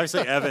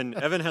 Obviously, Evan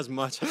has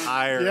much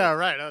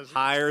higher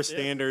higher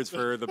standards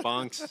for the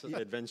Bonks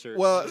adventure.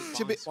 Well,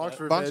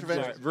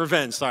 Bonks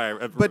Revenge. Sorry,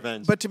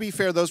 Revenge. But to be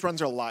fair, those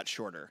runs are a lot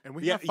shorter. And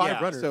we have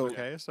 5 runners. So,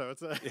 okay, so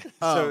it's a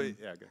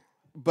good.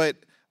 But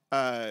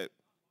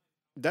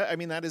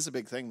that is a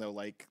big thing though.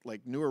 Like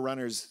newer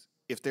runners,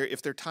 if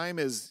their time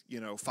is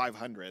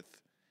 500th.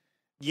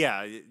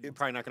 Yeah, you're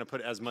probably not going to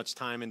put as much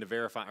time into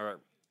verifying. Or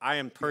I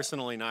am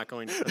personally not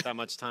going to put that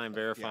much time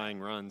verifying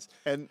runs.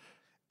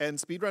 And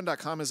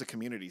speedrun.com is a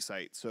community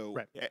site, so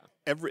right.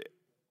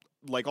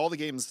 like all the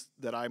games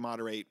that I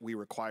moderate, we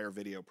require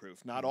video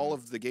proof. Not all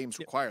of the games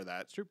require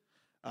that. It's true.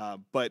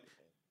 But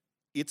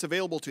it's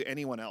available to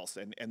anyone else,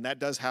 and that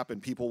does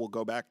happen. People will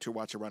go back to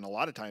watch a run a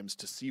lot of times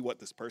to see what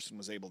this person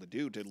was able to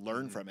do, to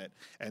learn from it,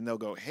 and they'll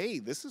go, hey,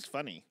 this is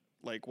funny.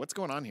 Like, what's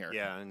going on here?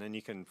 Yeah, and then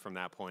you can, from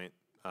that point,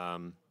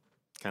 kind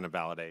of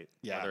validate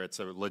whether it's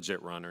a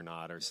legit run or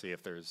not, or see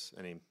if there's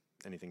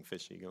anything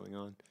fishy going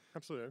on.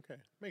 Absolutely. Okay.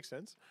 Makes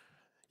sense.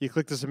 You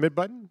click the submit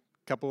button.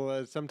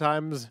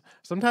 Sometimes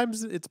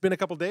it's been a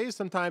couple days.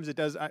 Sometimes it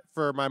does.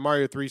 For my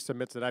Mario 3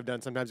 submits that I've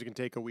done, sometimes it can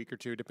take a week or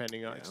 2,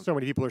 depending on. So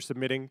many people are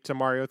submitting to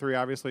Mario 3,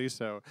 obviously.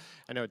 So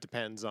I know it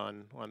depends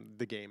on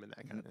the game and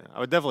that kind of thing. I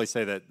would definitely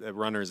say that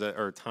runners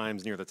or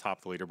times near the top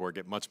of the leaderboard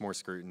get much more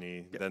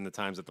scrutiny than the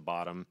times at the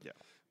bottom. Yeah,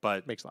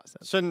 but makes a lot of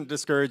sense. Shouldn't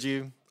discourage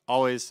you.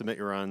 Always submit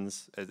your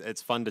runs.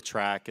 It's fun to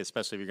track,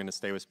 especially if you're going to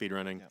stay with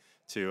speedrunning,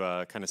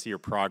 to kind of see your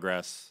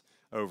progress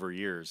over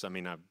years. I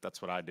mean,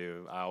 that's what I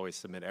do. I always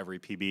submit every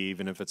PB,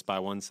 even if it's by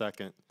 1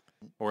 second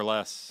or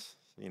less.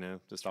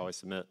 Just always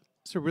submit.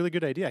 It's a really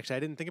good idea. Actually, I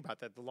didn't think about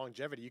that. The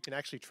longevity, you can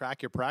actually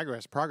track your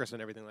progress and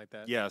everything like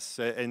that. Yes,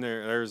 and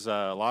there's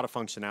a lot of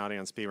functionality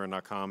on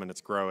speedrun.com, and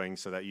it's growing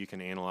so that you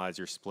can analyze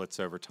your splits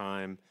over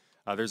time.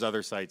 There's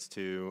other sites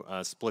too.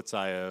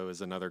 Splits.io is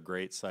another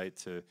great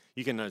site.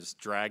 You can just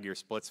drag your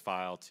splits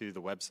file to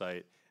the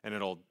website, and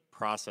it'll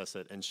process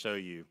it and show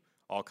you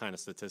all kind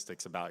of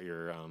statistics about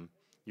your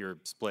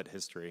split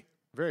history.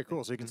 Very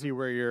cool. So you can see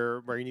where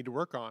you need to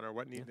work on or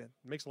what need. It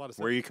makes a lot of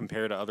sense. Where you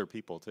compare to other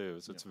people too.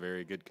 So it's a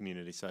very good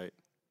community site.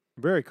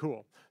 Very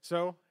cool.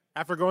 So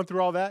after going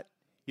through all that,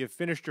 you've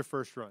finished your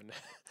first run.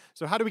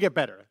 So how do we get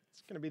better?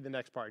 It's going to be the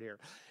next part here.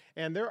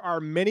 And there are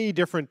many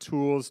different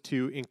tools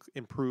to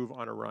improve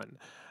on a run.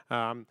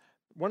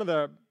 One of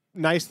the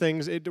nice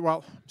things,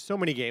 so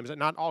many games,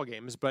 not all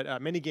games,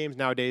 but many games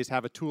nowadays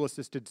have a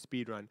tool-assisted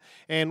speedrun.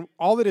 And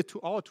all a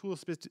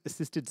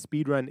tool-assisted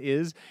speedrun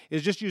is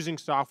just using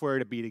software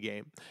to beat a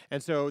game.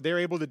 And so they're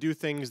able to do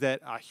things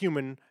that a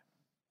human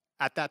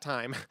at that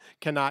time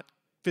cannot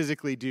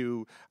physically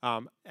do,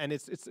 and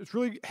it's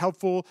really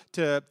helpful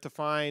to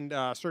find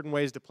certain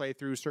ways to play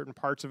through certain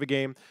parts of a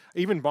game.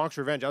 Even Bonks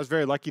Revenge, I was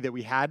very lucky that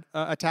we had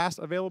a task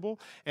available,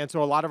 and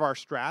so a lot of our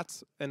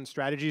strats and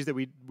strategies that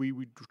we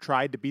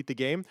tried to beat the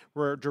game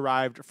were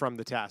derived from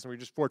the task, and we're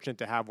just fortunate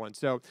to have one.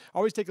 So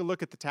always take a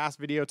look at the task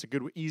video. It's a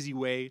good, easy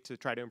way to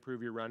try to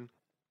improve your run.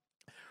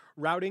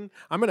 Routing,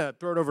 I'm going to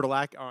throw it over to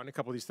Lack on a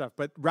couple of these stuff,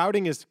 but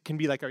routing can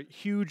be like a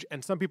huge,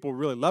 and some people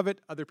really love it,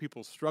 other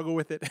people struggle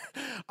with it.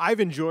 I've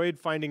enjoyed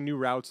finding new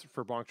routes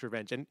for Bonks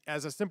Revenge, and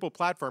as a simple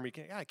platform,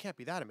 it can't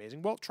be that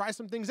amazing. Well, try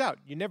some things out.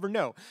 You never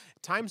know.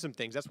 Time some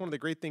things. That's one of the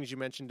great things you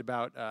mentioned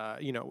about,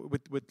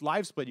 with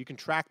Live Split, you can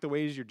track the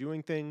ways you're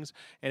doing things,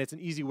 and it's an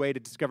easy way to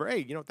discover,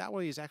 hey, that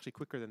way is actually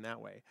quicker than that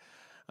way.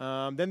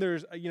 Then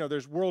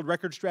there's world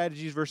record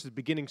strategies versus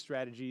beginning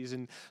strategies,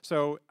 and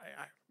so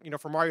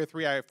for Mario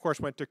 3, I of course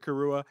went to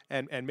Karua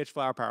and Mitch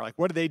Flowerpower. Like,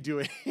 what are they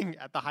doing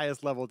at the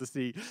highest level to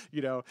see?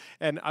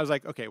 And I was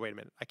like, okay, wait a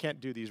minute, I can't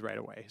do these right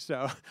away.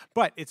 So,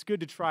 but it's good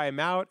to try them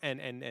out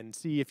and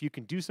see if you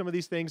can do some of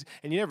these things.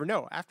 And you never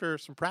know. After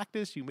some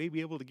practice, you may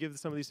be able to give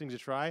some of these things a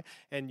try,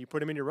 and you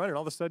put them in your run, and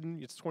all of a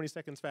sudden it's 20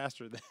 seconds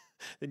faster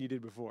than you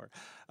did before.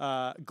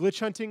 Glitch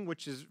hunting,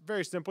 which is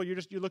very simple.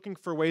 You're looking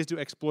for ways to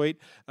exploit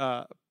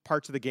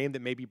parts of the game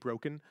that may be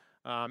broken.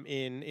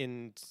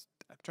 In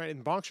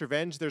Bonks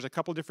Revenge, there's a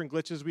couple different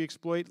glitches we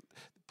exploit,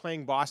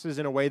 playing bosses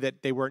in a way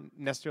that they weren't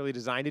necessarily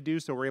designed to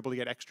do, so we're able to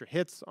get extra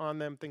hits on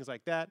them, things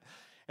like that.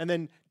 And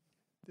then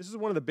this is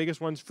one of the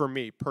biggest ones for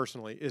me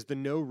personally, is the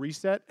no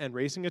reset and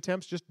racing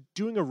attempts. Just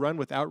doing a run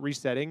without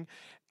resetting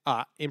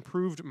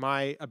improved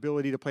my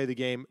ability to play the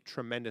game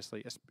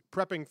tremendously.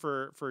 Prepping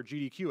for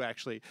GDQ,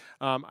 actually,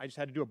 I just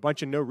had to do a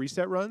bunch of no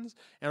reset runs,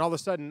 and all of a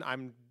sudden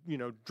I'm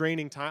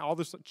draining time. All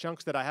the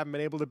chunks that I haven't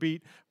been able to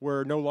beat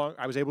were no longer.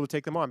 I was able to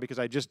take them on because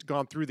I just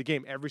gone through the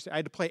game. I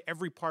had to play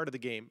every part of the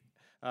game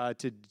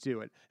to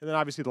do it, and then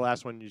obviously the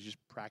last one you just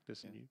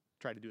practice and you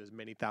try to do as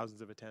many thousands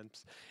of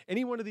attempts.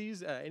 Any one of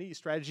these, any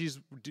strategies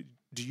do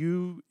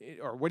you,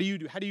 or what do you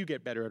do? How do you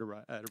get better at a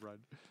run?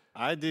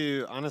 I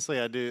do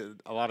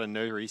a lot of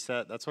no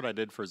reset. That's what I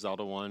did for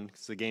Zelda 1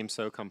 because the game's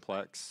so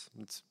complex.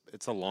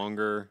 It's a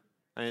longer,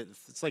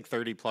 it's like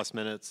 30 plus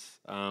minutes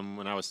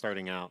when I was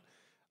starting out.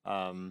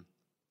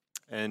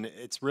 And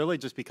it's really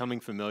just becoming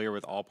familiar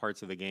with all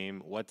parts of the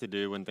game, what to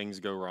do when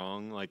things go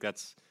wrong. Like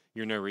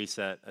your no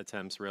reset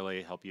attempts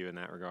really help you in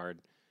that regard.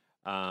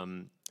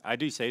 I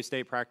do save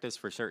state practice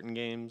for certain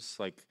games,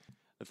 like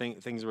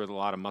things with a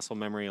lot of muscle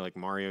memory, like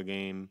Mario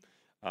game,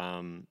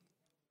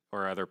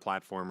 or other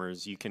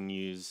platformers. You can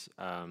use,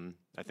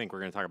 I think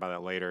we're going to talk about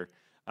that later,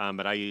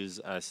 but I use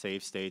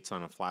save states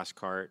on a flash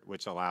cart,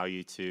 which allow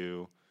you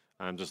to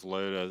just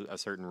load a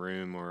certain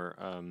room, or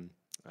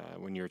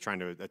when you're trying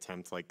to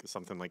attempt like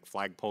something like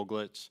flagpole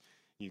glitch,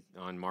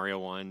 on Mario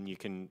 1, you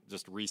can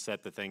just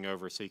reset the thing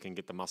over so you can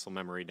get the muscle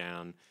memory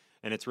down.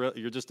 And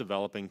you're just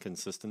developing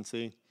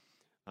consistency.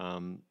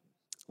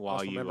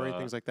 Muscle memory,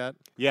 things like that?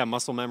 Yeah,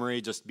 muscle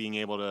memory, just being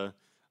able to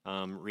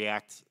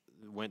react,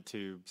 went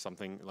to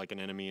something like an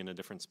enemy in a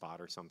different spot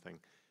or something.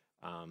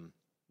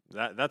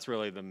 That's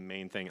really the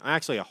main thing. I'm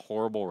actually a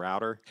horrible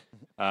router.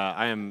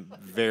 I am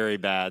very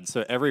bad.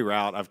 So every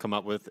route I've come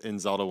up with in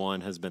Zelda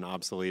 1 has been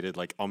obsoleted.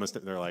 Like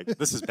they're like,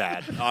 this is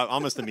bad,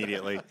 almost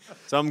immediately.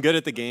 So I'm good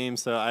at the game,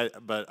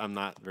 but I'm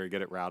not very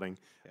good at routing.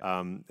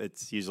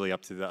 It's usually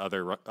up to the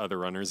other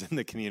runners in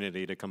the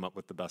community to come up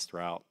with the best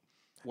route.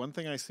 One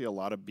thing I see a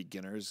lot of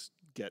beginners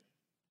get,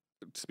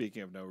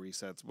 speaking of no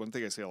resets, one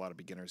thing I see a lot of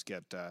beginners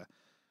get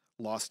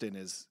lost in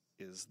is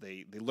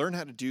they learn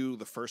how to do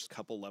the first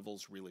couple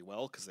levels really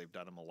well because they've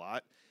done them a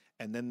lot,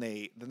 and then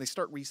they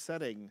start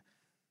resetting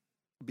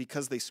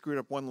because they screwed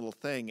up one little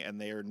thing,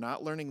 and they are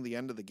not learning the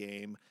end of the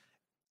game,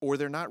 or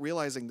they're not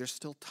realizing there's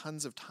still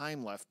tons of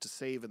time left to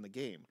save in the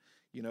game.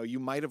 You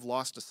might have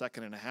lost a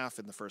second and a half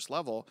in the first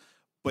level,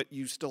 but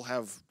you still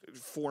have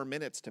 4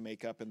 minutes to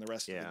make up in the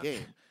rest of the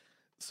game.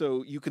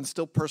 So you can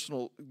still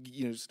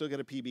still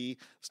get a PB,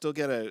 still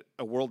get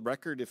a world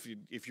record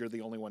if you're the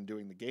only one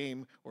doing the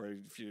game, or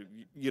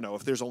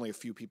if there's only a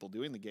few people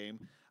doing the game,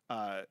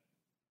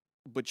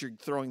 but you're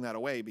throwing that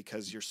away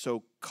because you're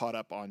so caught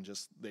up on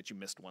just that you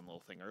missed one little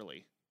thing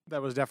early.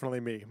 That was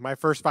definitely me. My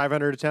first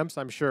 500 attempts,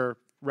 I'm sure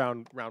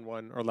round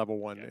one or level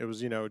one. It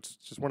was, it's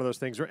just one of those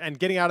things. And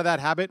getting out of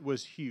that habit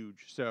was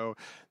huge. So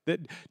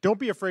don't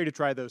be afraid to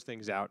try those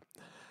things out.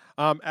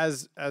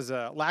 As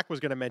Lack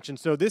was going to mention,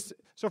 so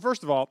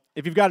first of all,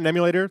 if you've got an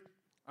emulator,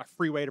 a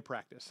free way to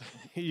practice.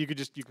 you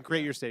can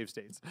create your save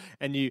states,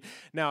 and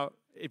now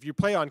if you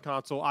play on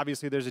console,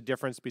 obviously there's a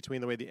difference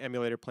between the way the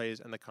emulator plays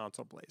and the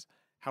console plays.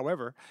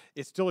 However,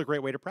 it's still a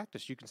great way to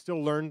practice. You can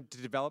still learn to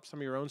develop some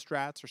of your own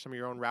strats or some of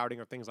your own routing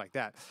or things like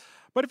that.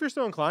 But if you're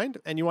so inclined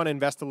and you want to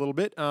invest a little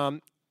bit,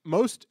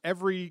 most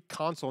every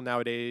console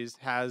nowadays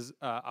has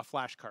a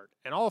flash card,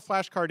 and all a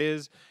flash card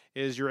is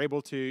you're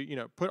able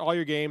to put all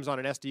your games on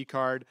an SD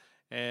card.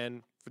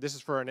 And this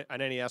is for an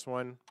NES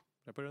one.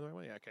 Did I put it in the right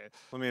way? Yeah, okay.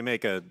 Let me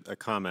make a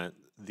comment.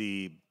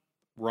 The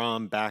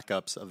ROM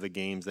backups of the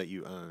games that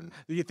you own.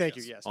 Thank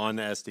you. Yes. On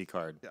the SD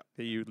card. Yeah.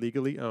 That you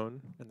legally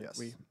own, and that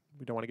we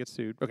don't want to get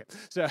sued. Okay.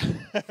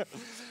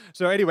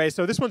 So anyway,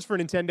 so this one's for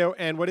Nintendo,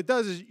 and what it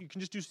does is you can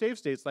just do save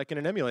states like in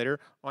an emulator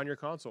on your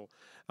console.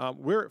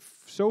 We're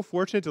so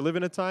fortunate to live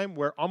in a time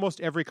where almost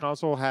every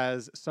console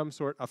has some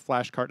sort of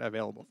flash card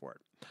available for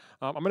it.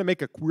 I'm going to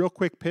make a real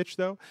quick pitch,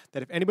 though,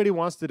 that if anybody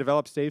wants to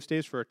develop save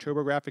states for a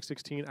TurboGrafx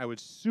 16, I would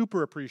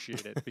super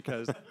appreciate it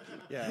because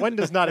one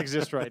does not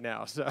exist right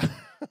now. So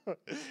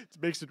it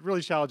makes it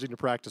really challenging to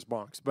practice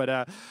bonks.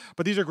 But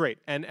these are great,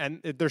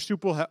 and they're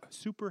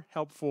super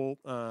helpful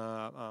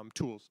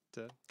tools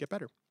to get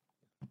better.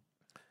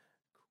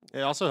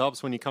 It also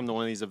helps when you come to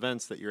one of these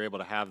events that you're able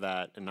to have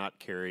that and not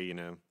carry,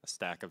 a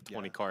stack of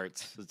 20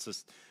 carts. It's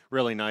just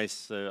really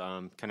nice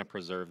to kind of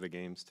preserve the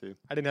games too.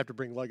 I didn't have to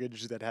bring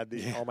luggage that had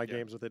all my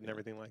games with it and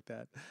everything like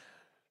that.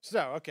 So,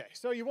 okay.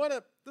 So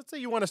let's say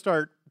you want to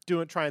start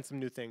trying some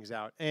new things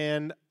out.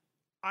 And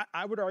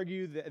I would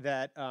argue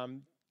that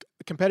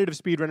competitive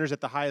speedrunners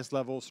at the highest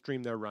level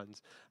stream their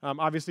runs.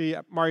 Obviously,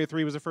 Mario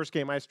 3 was the first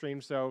game I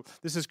streamed, so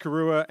this is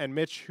Karua and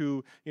Mitch,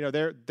 who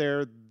they're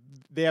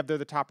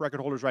the top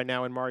record holders right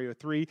now in Mario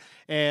 3,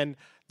 and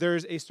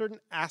there's a certain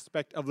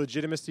aspect of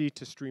legitimacy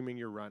to streaming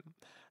your run.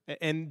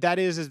 And that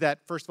is that,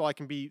 first of all, it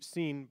can be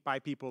seen by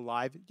people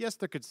live. Yes,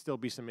 there could still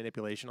be some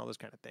manipulation, all those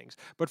kind of things.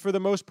 But for the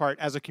most part,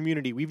 as a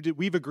community,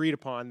 we've agreed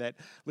upon that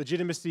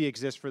legitimacy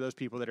exists for those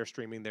people that are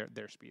streaming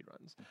their speed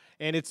runs.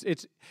 And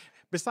it's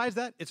besides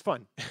that, it's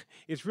fun.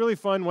 It's really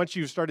fun once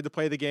you've started to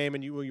play the game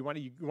and you want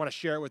to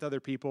share it with other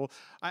people.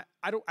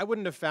 I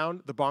wouldn't have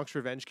found the Bonk's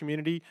Revenge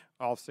community,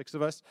 all 6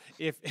 of us,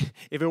 if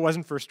it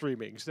wasn't for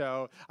streaming.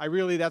 So I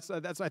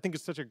think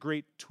it's such a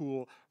great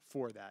tool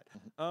for that.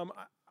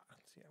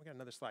 Let's see, we got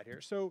another slide here.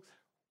 So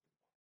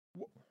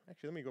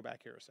actually, let me go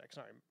back here a sec.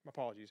 Sorry,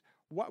 apologies.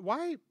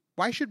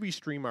 Why should we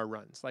stream our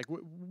runs? Like,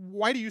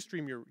 why do you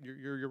stream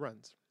your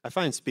runs? I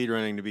find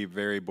speedrunning to be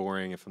very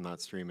boring if I'm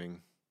not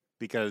streaming,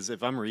 because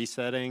if I'm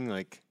resetting,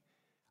 like,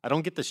 I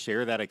don't get to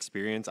share that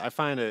experience. I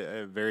find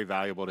it very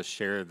valuable to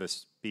share the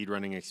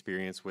speedrunning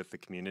experience with the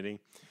community.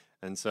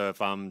 And so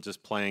if I'm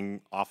just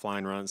playing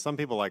offline runs, some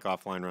people like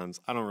offline runs.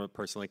 I don't really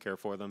personally care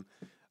for them.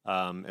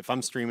 If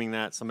I'm streaming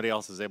that, somebody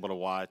else is able to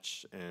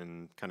watch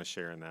and kind of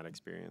share in that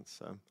experience.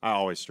 So I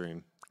always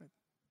stream.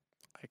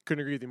 I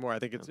couldn't agree with you more. I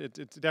think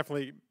it's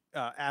definitely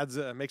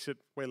makes it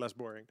way less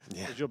boring,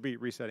 because you'll be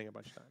resetting a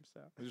bunch of times.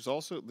 So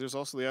There's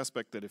also the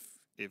aspect that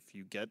if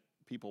you get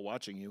people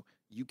watching you,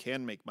 you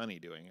can make money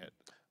doing it.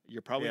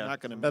 You're probably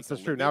not going to.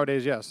 That's true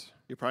nowadays. Yes,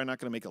 you're probably not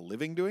going to make a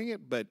living doing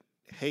it. But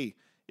hey,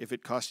 if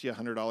it costs you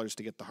 $100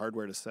 to get the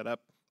hardware to set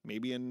up,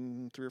 maybe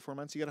in 3 or 4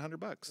 months you get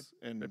 $100,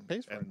 and it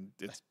pays for it.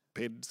 It's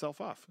paid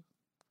itself off.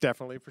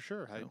 Definitely, for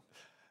sure.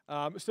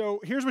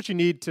 So here's what you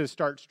need to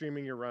start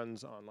streaming your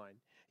runs online.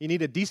 You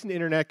need a decent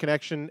internet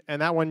connection,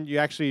 and that one you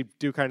actually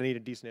do kind of need a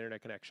decent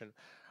internet connection.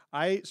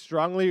 I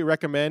strongly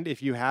recommend,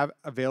 if you have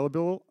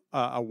available,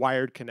 a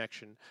wired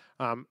connection.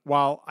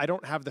 While I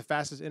don't have the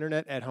fastest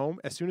internet at home,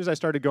 as soon as I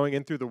started going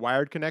in through the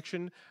wired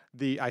connection,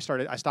 I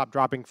stopped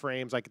dropping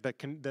frames. Like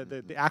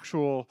the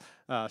actual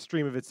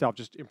stream of itself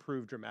just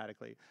improved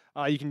dramatically.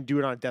 You can do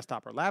it on a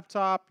desktop or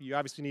laptop. You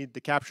obviously need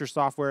the capture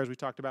software, as we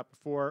talked about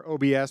before,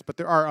 OBS, but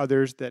there are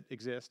others that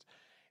exist.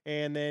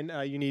 And then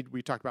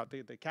we talked about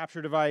the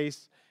capture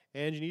device,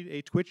 and you need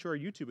a Twitch or a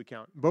YouTube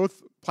account.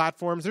 Both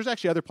platforms, there's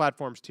actually other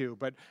platforms too,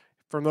 but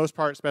for the most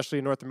part, especially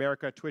in North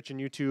America, Twitch and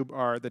YouTube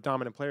are the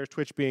dominant players,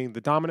 Twitch being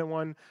the dominant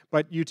one,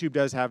 but YouTube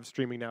does have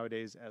streaming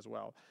nowadays as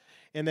well.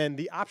 And then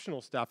the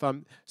optional stuff,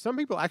 some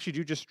people actually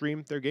do just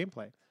stream their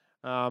gameplay.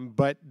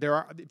 But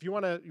if you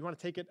want to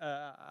take it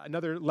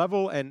another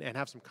level and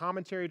have some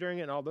commentary during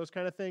it and all those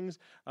kind of things,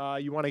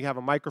 you want to have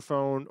a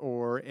microphone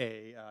or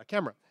a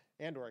camera.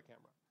 A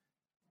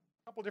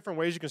couple different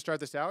ways you can start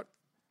this out.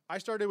 I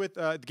started with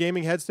the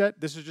gaming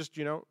headset. This is just,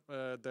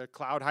 the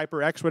Cloud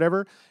HyperX,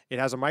 whatever. It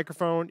has a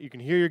microphone. You can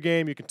hear your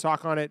game. You can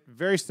talk on it.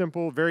 Very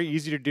simple, very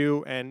easy to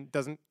do, and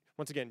doesn't,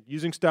 once again,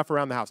 using stuff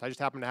around the house. I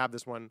just happened to have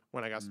this one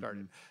when I got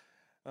started.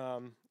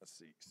 Let's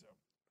see. So.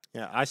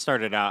 Yeah, I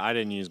started out, I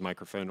didn't use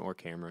microphone or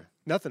camera.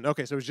 Nothing.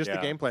 Okay, so it was just the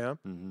gameplay, huh?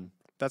 Mm-hmm.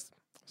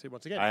 See,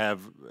 once again.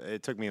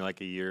 It took me like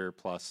a year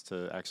plus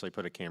to actually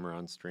put a camera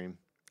on stream.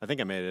 I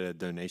think I made it a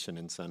donation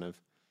incentive.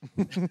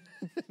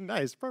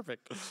 Nice,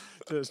 perfect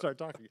to start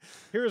talking.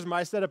 Here's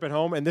my setup at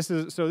home, and this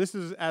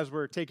is as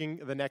we're taking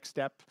the next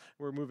step.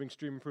 We're moving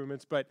stream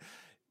improvements, but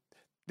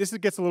this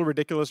gets a little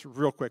ridiculous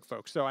real quick,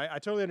 folks. So I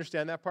totally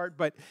understand that part.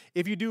 But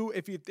if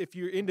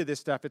you're into this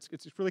stuff, it's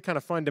really kind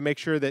of fun to make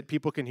sure that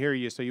people can hear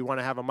you. So you want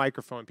to have a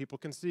microphone, people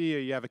can see you.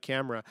 You have a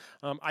camera.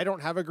 I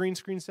don't have a green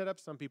screen setup.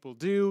 Some people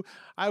do.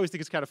 I always think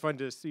it's kind of fun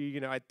to see.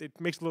 It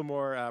makes it a little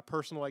more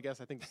personal, I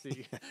guess. I think to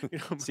see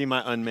see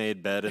my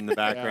unmade bed in the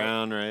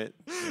background, right?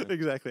 Yeah.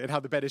 Exactly, and how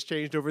the bed has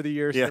changed over the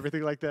years and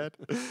everything like that.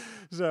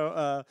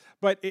 So,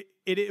 but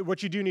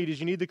what you do need is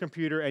you need the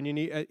computer, and you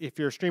need if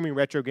you're streaming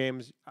retro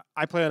games.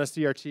 I play on a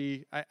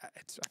CRT. I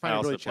find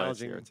it really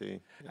challenging.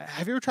 CRT.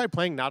 Have you ever tried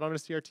playing not on a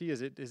CRT?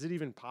 Is it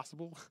even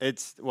possible?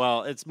 It's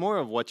more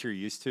of what you're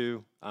used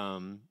to.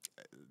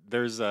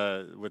 There's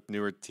with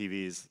newer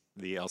TVs,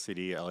 the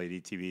LCD,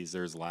 LED TVs,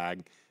 there's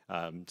lag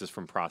just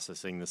from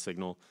processing the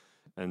signal.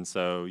 And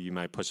so you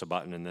might push a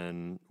button and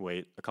then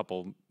wait a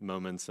couple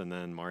moments and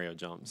then Mario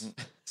jumps.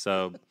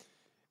 So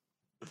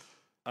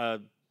a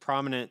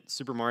prominent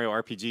Super Mario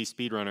RPG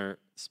speedrunner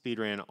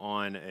speedran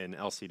on an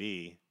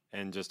LCD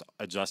and just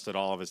adjusted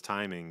all of his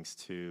timings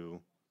to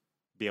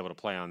be able to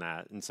play on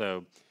that. And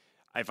so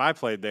if I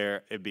played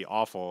there, it'd be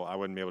awful. I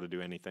wouldn't be able to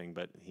do anything,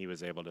 but he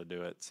was able to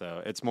do it.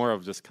 So it's more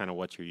of just kind of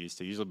what you're used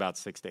to. Usually about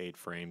 6 to 8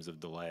 frames of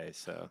delay.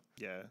 So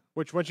yeah,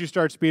 which once you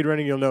start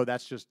speedrunning, you'll know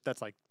that's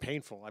like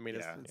painful. I mean,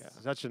 it's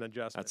such an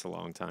adjustment. That's a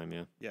long time.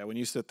 Yeah. Yeah. When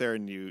you sit there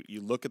and you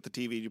look at the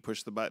TV, you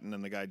push the button,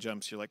 and the guy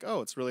jumps, you're like,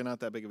 oh, it's really not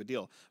that big of a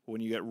deal. But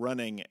when you get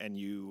running and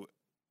you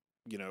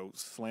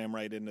slam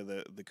right into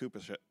the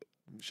Koopa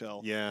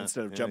shell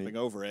instead of jumping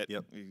over it,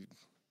 you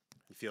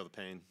feel the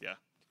pain. Yeah.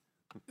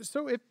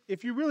 So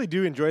if you really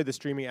do enjoy the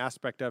streaming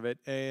aspect of it,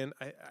 and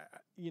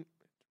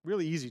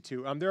really easy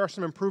to. There are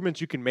some improvements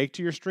you can make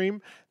to your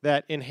stream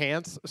that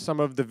enhance some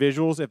of the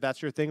visuals if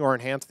that's your thing, or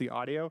enhance the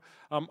audio.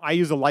 I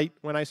use a light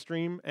when I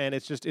stream, and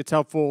it's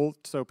helpful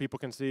so people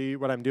can see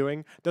what I'm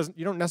doing.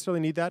 You don't necessarily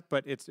need that,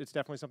 but it's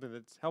definitely something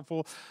that's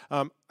helpful.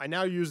 I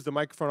now use the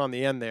microphone on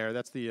the end there.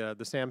 That's the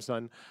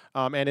Samsung,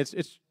 and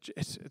it's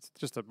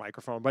just a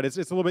microphone, but it's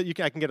a little bit.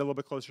 I can get a little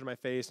bit closer to my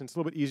face, and it's a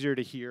little bit easier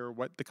to hear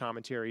what the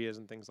commentary is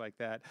and things like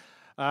that.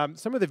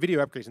 Some of the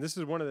video upgrades, and this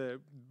is one of the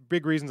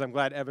big reasons I'm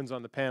glad Evan's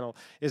on the panel,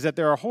 is that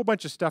there are a whole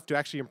bunch of stuff to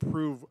actually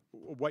improve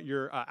what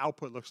your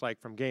output looks like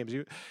from games.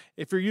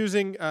 If you're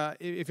using,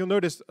 if you'll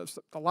notice,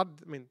 a lot.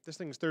 This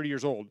thing is 30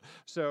 years old,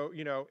 so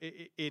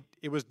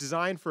it was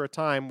designed for a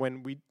time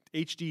when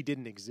HD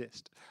didn't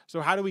exist.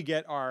 So how do we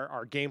get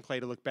our gameplay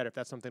to look better if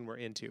that's something we're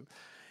into?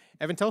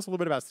 Evan, tell us a little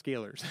bit about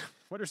scalers.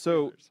 What are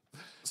scalers?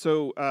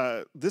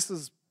 So this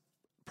is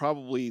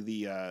probably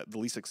the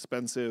least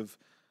expensive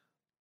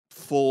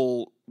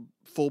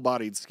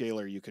full-bodied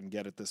scaler you can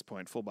get at this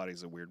point. Full body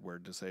is a weird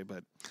word to say,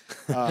 but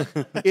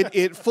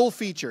it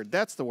full-featured.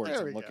 That's the word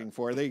I'm looking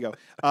for. There you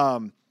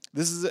go.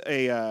 This is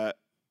a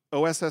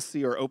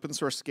OSSC, or open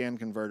source scan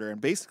converter, and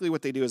basically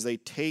what they do is they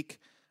take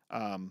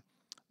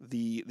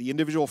the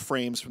individual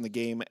frames from the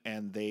game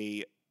and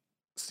they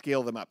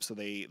scale them up. So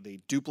they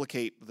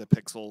duplicate the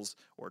pixels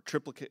or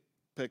triplicate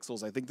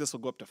pixels. I think this will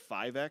go up to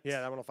 5x.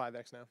 Yeah, that one will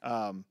 5x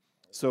now.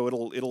 So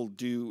it'll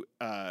do.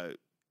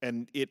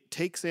 And it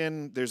takes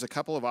in, there's a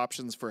couple of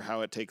options for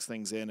how it takes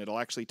things in. It'll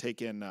actually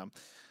take in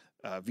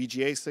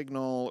VGA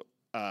signal,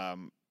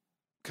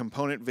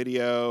 component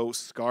video,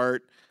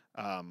 SCART.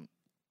 I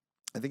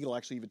think it'll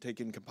actually even take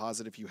in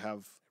composite if you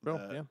have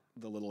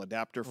the little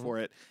adapter for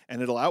it.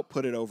 And it'll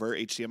output it over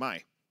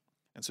HDMI.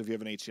 And so if you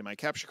have an HDMI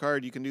capture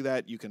card, you can do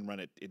that. You can run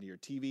it into your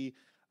TV.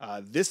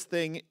 This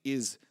thing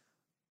is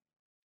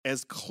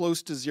as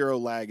close to zero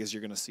lag as you're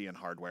going to see in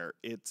hardware.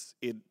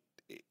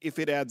 If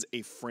it adds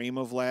a frame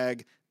of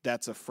lag,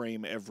 that's a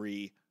frame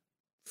every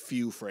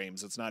few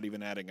frames. It's not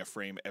even adding a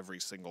frame every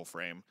single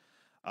frame.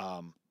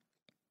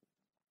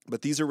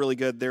 But these are really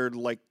good. They're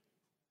like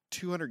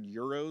 200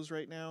 euros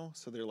right now,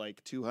 so they're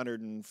like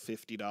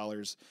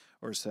 $250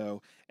 or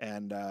so.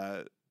 And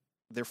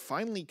they're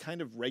finally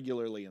kind of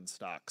regularly in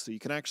stock, so you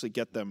can actually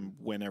get them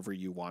whenever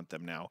you want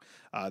them now.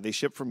 They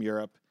ship from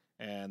Europe,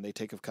 and they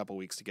take a couple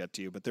weeks to get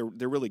to you, but they're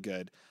really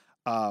good.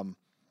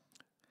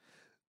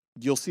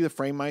 You'll see the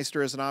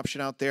FrameMeister as an option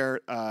out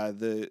there.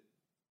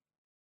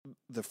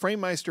 The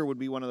FrameMeister would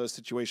be one of those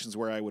situations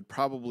where I would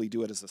probably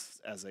do it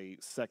as a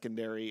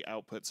secondary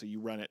output. So you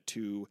run it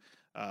to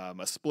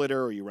a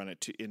splitter, or you run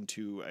it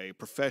into a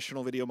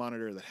professional video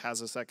monitor that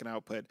has a second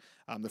output.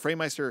 The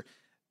FrameMeister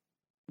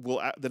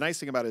the nice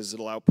thing about it is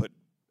it'll output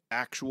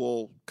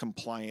actual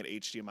compliant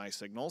HDMI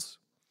signals.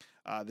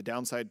 The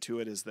downside to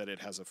it is that it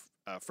has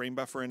a frame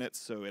buffer in it,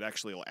 so it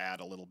actually will add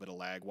a little bit of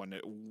lag,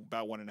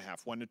 about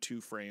 1 to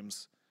 2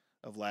 frames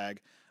of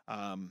lag.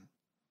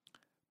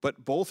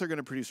 But both are going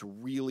to produce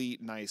really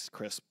nice,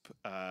 crisp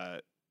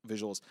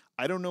visuals.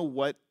 I don't know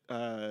what.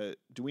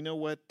 Do we know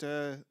what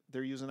they're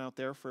using out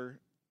there for?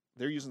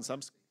 They're using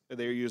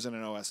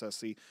an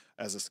OSSC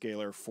as a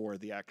scaler for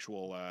the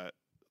actual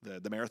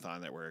the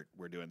marathon that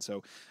we're doing.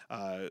 So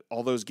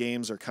all those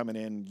games are coming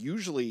in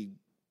usually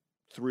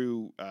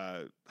through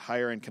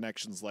higher end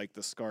connections like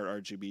the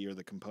SCART RGB or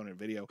the component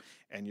video,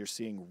 and you're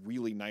seeing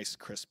really nice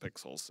crisp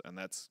pixels, and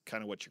that's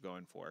kind of what you're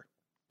going for.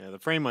 Yeah, the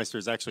FrameMeister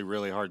is actually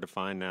really hard to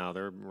find now.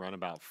 They're run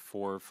about $400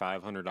 or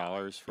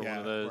 $500 for one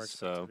of those.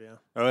 So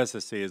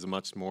OSSC is a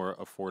much more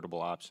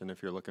affordable option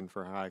if you're looking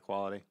for high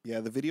quality. Yeah,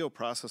 the video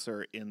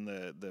processor in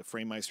the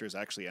FrameMeister is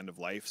actually end of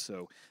life.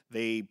 So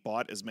they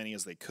bought as many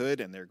as they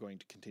could, and they're going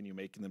to continue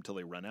making them until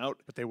they run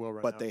out. But they will run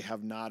out. But they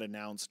have not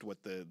announced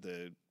what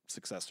the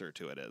successor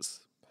to it is.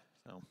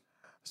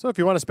 So if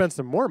you want to spend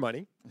some more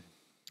money,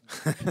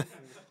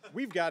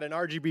 we've got an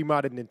RGB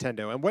modded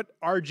Nintendo. And what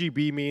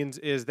RGB means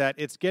is that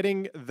it's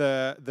getting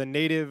the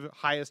native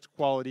highest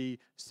quality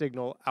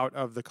signal out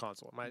of the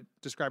console. Am I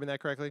describing that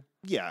correctly?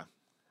 Yeah.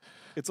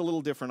 It's a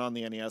little different on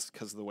the NES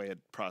because of the way it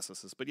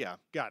processes, but yeah.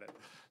 Got it.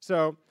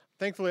 So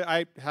thankfully,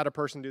 I had a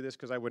person do this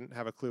because I wouldn't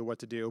have a clue what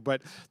to do.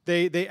 But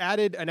they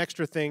added an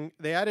extra thing.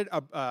 They added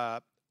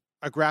a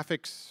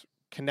graphics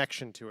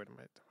connection to it.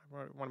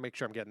 I want to make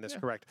sure I'm getting this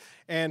correct.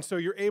 And so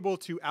you're able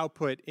to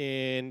output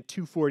in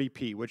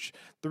 240p, which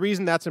the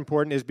reason that's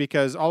important is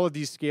because all of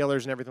these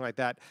scalers and everything like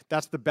that,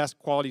 that's the best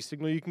quality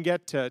signal you can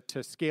get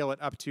to scale it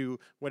up to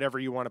whatever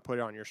you want to put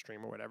on your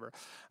stream or whatever.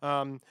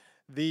 To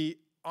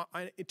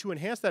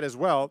enhance that as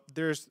well,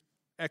 there's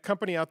a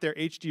company out there,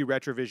 HD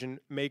Retrovision,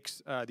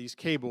 makes these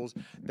cables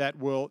that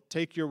will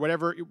take your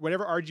whatever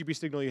RGB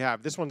signal you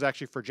have. This one's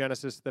actually for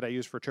Genesis that I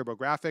use for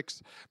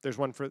TurboGrafx.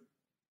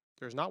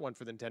 There's not one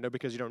for the Nintendo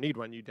because you don't need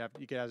one. You can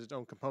have its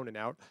own component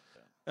out.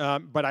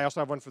 But I also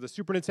have one for the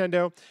Super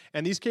Nintendo.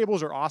 And these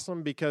cables are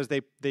awesome because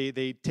they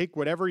take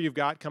whatever you've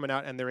got coming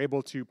out and they're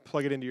able to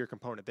plug it into your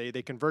component.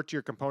 They convert to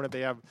your component. They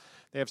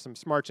have some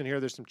smarts in here.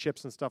 There's some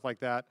chips and stuff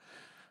like that.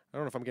 I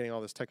don't know if I'm getting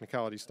all this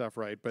technicality stuff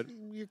right, but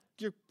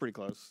You're pretty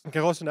close. okay,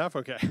 close enough.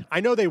 Okay, I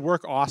know they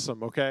work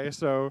awesome. Okay,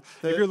 so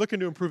if you're looking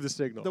to improve the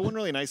signal, The one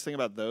really nice thing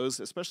about those,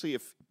 especially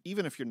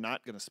even if you're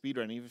not going to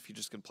speedrun, even if you're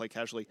just going to play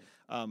casually,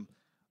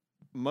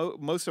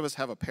 most of us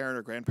have a parent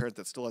or grandparent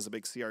that still has a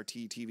big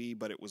CRT TV,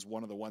 but it was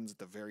one of the ones at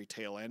the very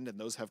tail end, and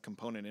those have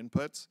component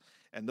inputs,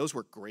 and those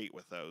work great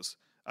with those.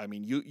 I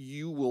mean,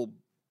 you will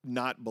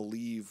not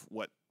believe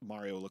what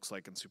Mario looks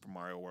like in Super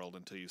Mario World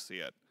until you see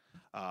it.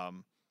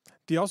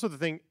 the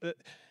thing.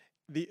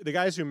 The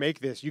guys who make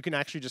this, you can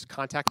actually just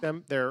contact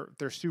them.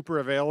 They're super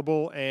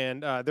available,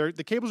 and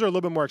the cables are a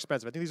little bit more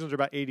expensive. I think these ones are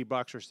about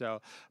 $80 or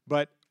so,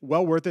 but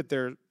well worth it.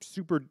 They're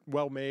super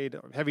well made,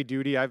 heavy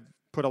duty. I've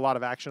put a lot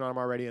of action on them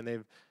already, and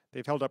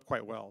they've held up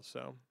quite well.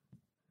 So,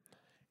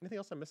 anything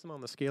else I'm missing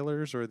on the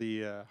scalers or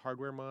the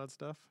hardware mod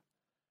stuff?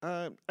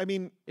 I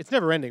mean, It's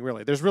never ending,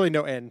 really. There's really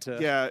no end to.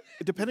 yeah,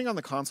 depending on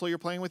the console you're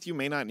playing with, you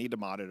may not need to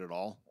mod it at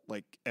all.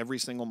 Like every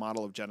single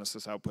model of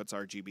Genesis outputs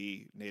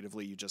RGB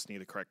natively. You just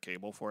need a correct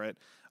cable for it.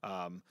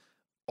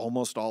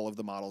 Almost all of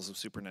the models of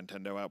Super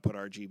Nintendo output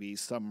RGB.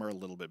 Some are a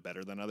little bit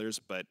better than others,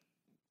 but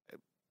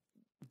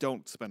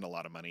don't spend a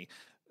lot of money.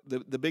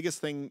 The biggest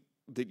thing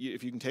that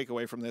if you can take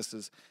away from this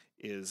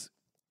is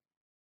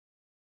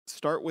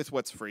start with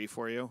what's free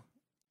for you,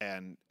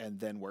 and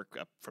then work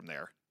up from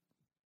there.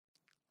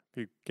 If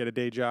you get a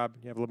day job,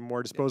 you have a little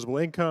more disposable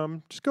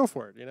income, just go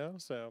for it, you know?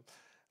 So,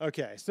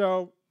 okay.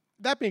 So,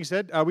 that being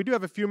said, we do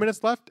have a few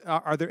minutes left.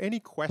 Are there any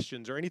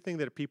questions or anything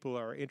that people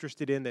are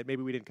interested in that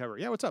maybe we didn't cover?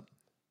 Yeah, what's up?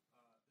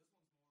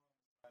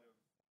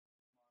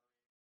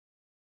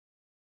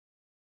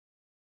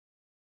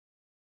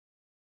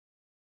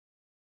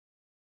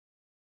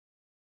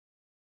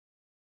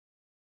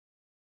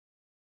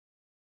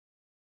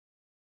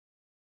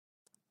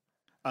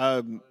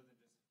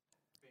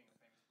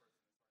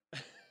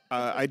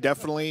 I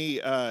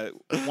definitely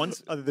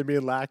once Other than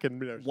being lack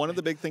and one of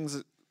the big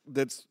things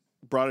that's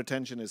brought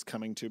attention is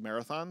coming to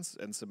marathons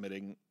and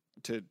submitting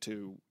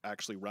to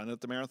actually run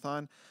at the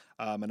marathon.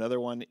 Another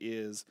one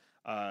is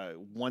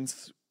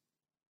once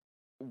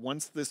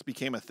this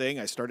became a thing,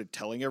 I started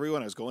telling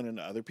everyone. I was going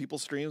into other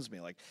people's streams,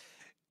 being like,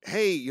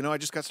 "Hey, I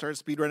just got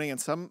started speedrunning," and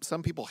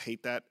some people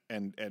hate that,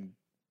 and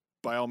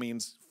by all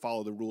means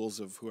follow the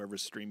rules of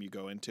whoever's stream you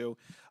go into.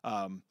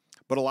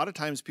 But a lot of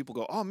times people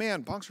go, "Oh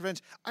man, Bonk's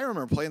Revenge! I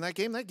remember playing that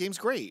game. That game's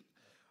great,"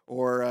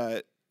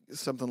 or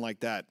something like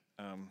that.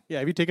 Yeah,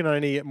 have you taken on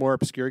any more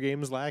obscure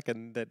games, Lack?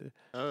 And that.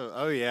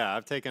 Oh yeah,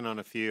 I've taken on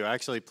a few. I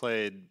actually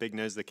played Big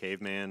Nose the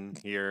Caveman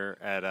here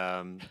at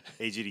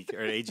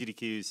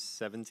AGDQ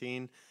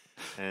 17,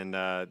 and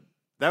that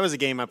was a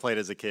game I played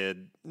as a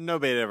kid.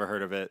 Nobody had ever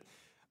heard of it.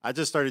 I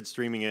just started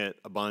streaming it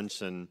a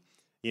bunch, and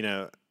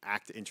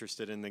act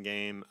interested in the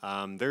game.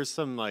 There's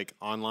some like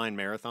online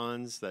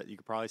marathons that you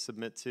could probably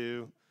submit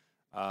to.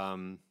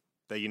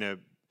 That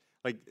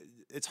like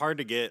it's hard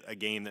to get a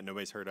game that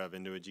nobody's heard of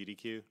into a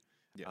GDQ.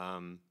 Yeah.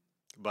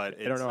 But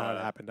I don't know how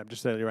it happened. I'm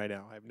just telling you right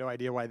now. I have no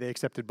idea why they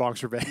accepted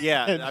Bonk's Revenge.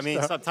 Yeah, I mean,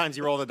 sometimes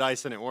you roll the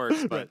dice and it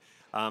works, but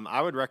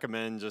I would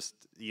recommend just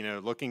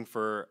looking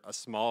for a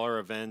smaller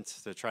event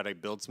to try to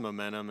build some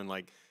momentum. And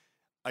like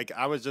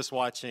I was just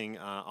watching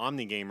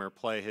OmniGamer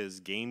play his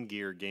Game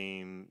Gear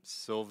game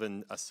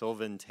Sylvan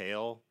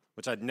Tale,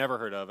 which I'd never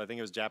heard of. I think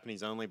it was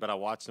Japanese only, but I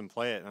watched him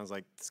play it and I was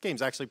like, this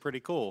game's actually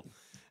pretty cool.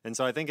 And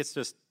so I think it's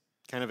just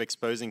kind of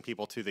exposing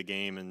people to the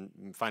game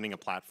and finding a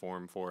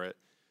platform for it.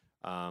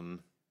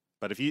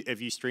 But if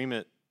you stream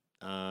it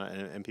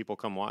and people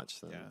come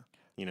watch, then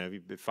if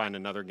you find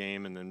another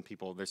game and then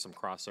there's some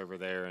crossover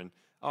there, and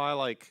I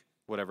like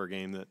whatever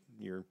game that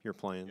you're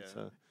playing. Yeah.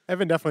 So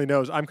Evan definitely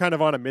knows. I'm kind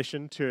of on a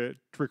mission to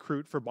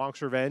recruit for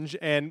Bonk's Revenge,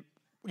 and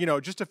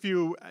just a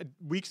few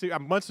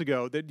months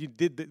ago,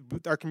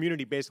 our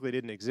community basically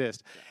didn't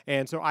exist.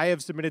 And so I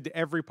have submitted to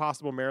every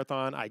possible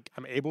marathon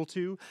I'm able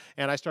to.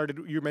 And I started,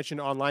 you mentioned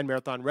online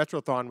marathon,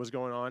 Retrothon was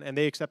going on, and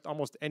they accept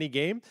almost any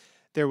game.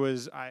 There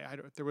was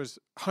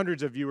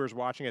hundreds of viewers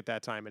watching at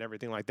that time and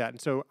everything like that.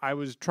 And so I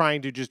was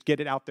trying to just get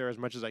it out there as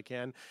much as I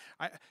can.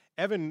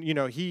 Evan,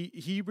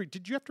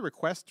 did you have to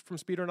request from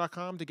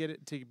speedrun.com to get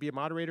it to be a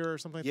moderator or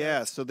something like that?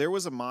 Yeah, so there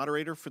was a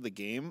moderator for the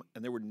game,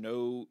 and there were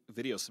no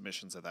video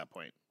submissions at that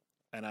point.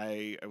 And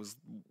I was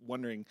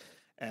wondering,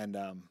 and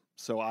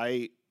so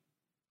I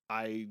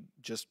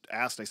just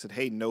asked. I said,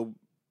 "Hey,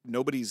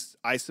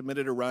 I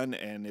submitted a run,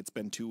 and it's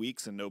been 2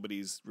 weeks, and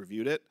nobody's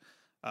reviewed it.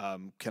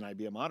 Can I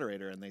be a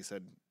moderator?" And they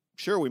said,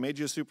 "Sure, we made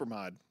you a super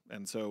mod."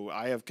 And so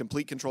I have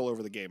complete control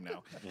over the game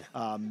now.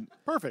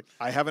 Perfect.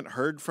 I haven't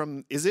heard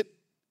from.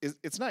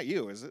 It's not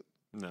you, is it?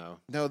 No.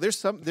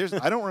 There's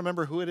I don't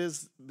remember who it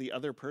is, the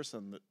other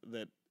person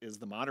that is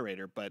the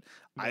moderator, but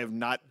I have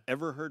not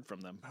ever heard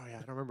from them. Oh yeah,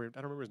 I don't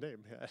remember his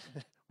name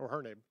or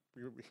her name.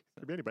 It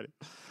could be anybody.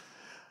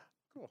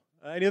 Cool.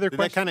 Any other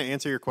questions? Did that kind of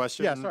answer your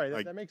question? Yeah, sorry,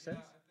 that makes sense.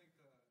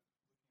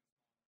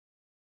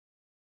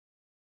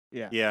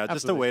 Yeah, just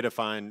absolutely. A way to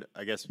find,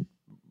 I guess,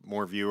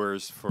 more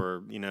viewers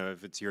for,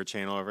 if it's your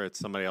channel or if it's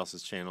somebody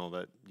else's channel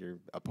that you're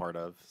a part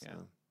of. So.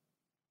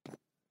 Yeah.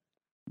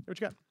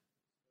 What you got?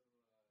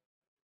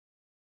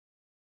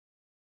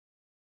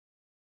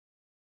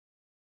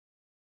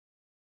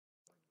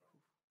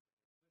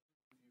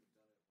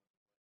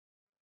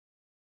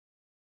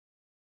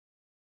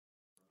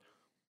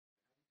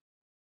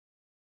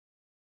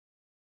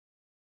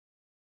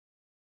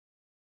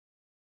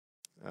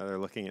 They're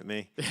looking at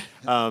me.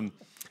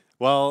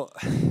 Well,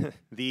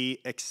 the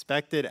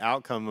expected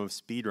outcome of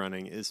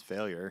speedrunning is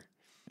failure.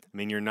 I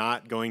mean, you're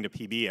not going to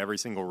PB every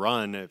single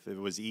run. If it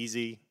was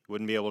easy,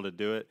 wouldn't be able to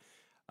do it.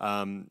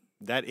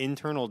 That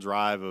internal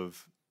drive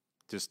of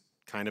just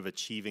kind of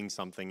achieving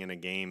something in a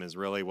game is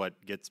really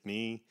what gets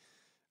me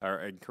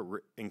or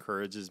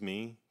encourages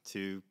me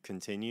to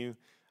continue.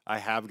 I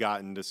have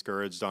gotten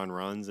discouraged on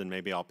runs, and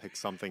maybe I'll pick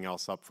something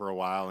else up for a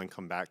while and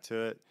come back to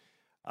it.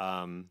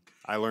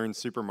 I learned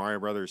Super Mario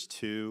Brothers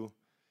 2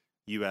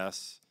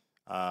 US,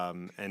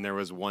 and there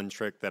was one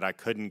trick that I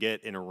couldn't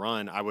get in a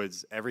run.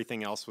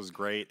 Everything else was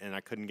great, and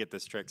I couldn't get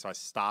this trick, so I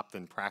stopped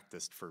and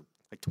practiced for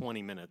like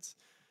 20 minutes,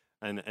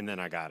 and then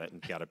I got it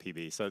and got a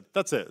PB. So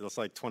that's it. It's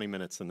like 20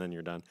 minutes, and then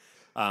you're done.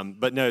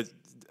 But no,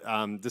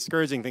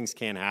 discouraging things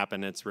can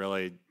happen. It's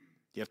really,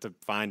 you have to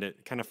find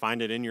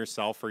it in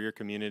yourself or your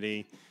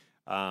community.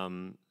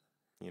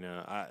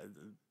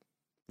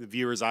 The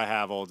viewers I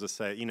have will just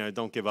say,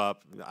 don't give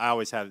up. I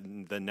always have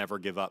the never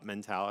give up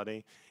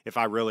mentality. If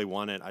I really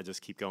want it, I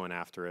just keep going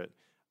after it.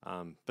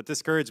 But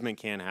discouragement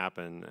can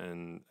happen,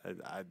 and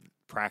I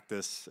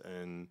practice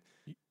and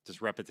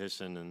just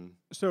repetition. And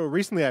so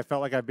recently I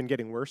felt like I've been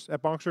getting worse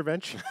at Bonk's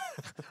Revenge.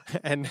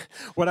 And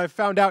what I've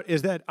found out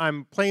is that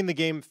I'm playing the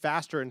game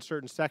faster in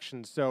certain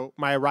sections, so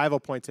my arrival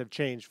points have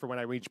changed for when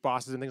I reach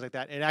bosses and things like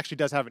that. And it actually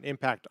does have an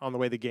impact on the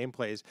way the game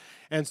plays.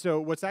 And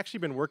so what's actually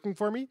been working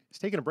for me is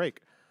taking a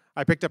break.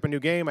 I picked up a new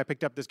game. I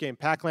picked up this game,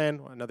 Pac-Land,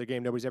 another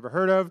game nobody's ever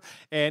heard of,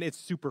 and it's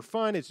super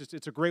fun. It's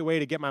a great way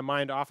to get my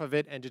mind off of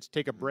it and just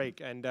take a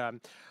break. And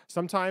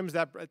sometimes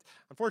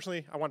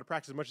unfortunately, I wanted to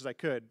practice as much as I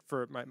could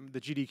for the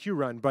GDQ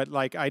run, but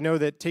like I know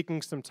that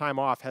taking some time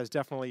off has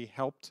definitely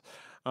helped.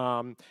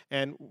 And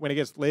when it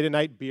gets late at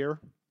night, beer,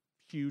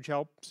 huge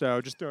help. So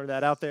just throwing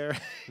that out there,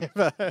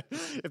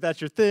 if that's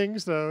your thing.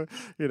 So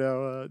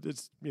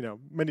it's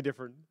many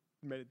different.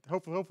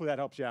 Hopefully that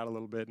helps you out a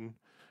little bit and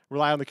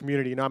rely on the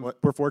community.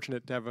 We're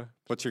fortunate to have a.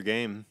 What's your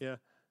game? Yeah.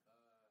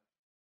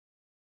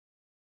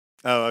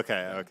 Oh,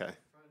 okay.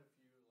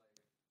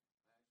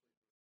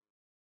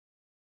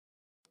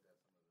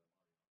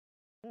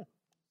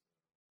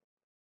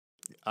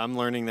 I'm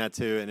learning that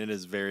too, and it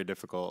is very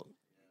difficult.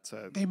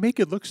 They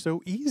make it look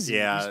so easy.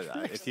 Yeah,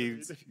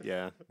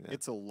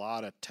 It's a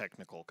lot of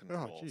technical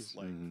controls.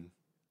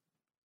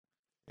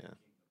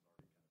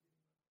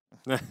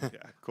 Yeah.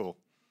 Cool.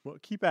 Well,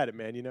 keep at it,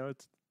 man.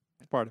 It's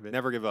part of it.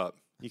 Never give up.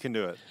 You can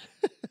do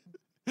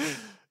it.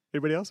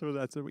 Anybody else?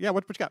 Yeah,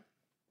 what you got?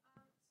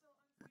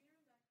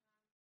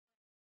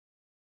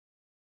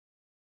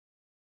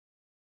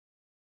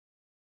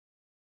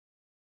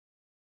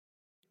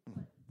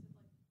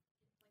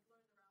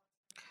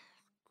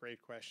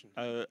 Great question.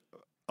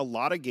 A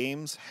lot of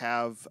games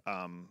have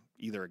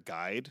either a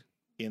guide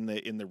in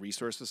the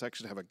resources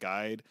section, have a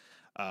guide,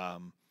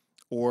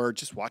 or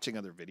just watching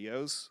other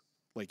videos.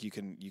 Like you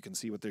can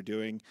see what they're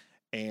doing,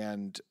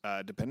 and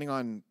depending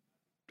on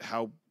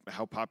how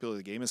popular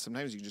the game is,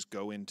 sometimes you can just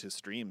go into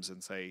streams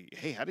and say,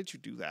 hey, how did you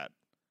do that?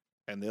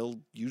 And they'll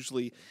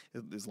usually,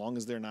 as long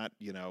as they're not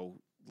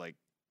like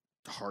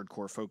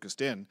hardcore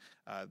focused in,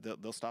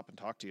 they'll stop and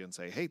talk to you and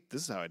say, hey,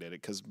 this is how I did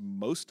it. Because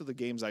most of the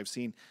games I've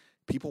seen,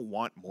 people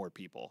want more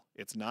people.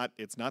 It's not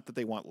that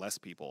they want less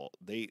people.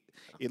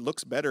 It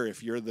looks better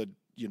if you're the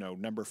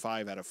number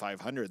 5 out of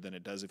 500 than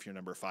it does if you're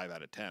number 5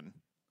 out of 10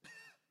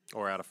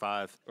 or out of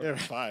 5. Or out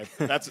of 5.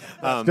 That's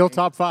still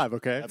top 5.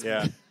 Okay.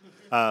 Yeah.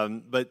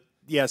 But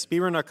yeah,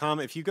 speedrun.com,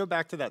 if you go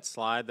back to that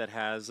slide that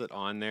has it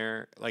on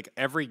there, like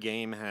every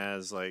game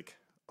has like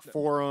a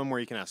forum where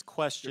you can ask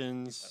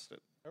questions.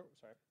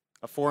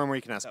 A forum where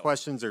you can ask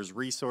questions. There's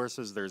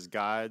resources. There's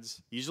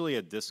guides. Usually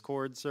a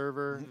Discord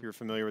server, if you're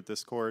familiar with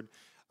Discord.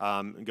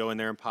 Go in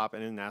there and pop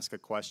in and ask a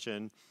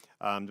question.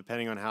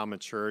 Depending on how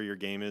mature your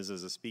game is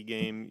as a speed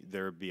game,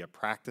 there would be a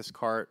practice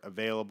cart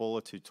available,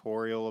 a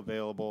tutorial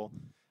available.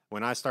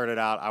 When I started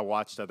out, I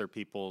watched other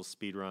people's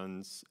speed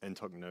runs and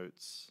took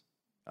notes,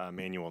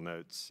 manual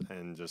notes,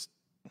 and just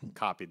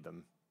copied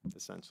them,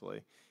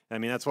 essentially. I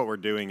mean, that's what we're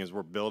doing, is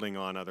we're building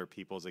on other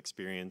people's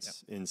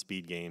experience in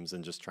speed games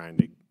and just trying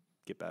to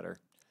get better.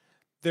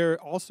 There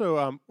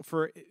also,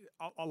 for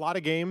a lot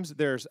of games,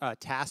 there's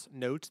task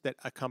notes that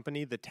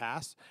accompany the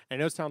tasks. I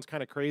know it sounds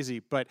kind of crazy,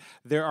 but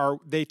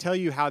they tell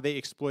you how they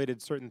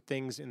exploited certain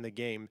things in the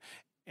game.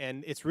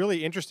 And it's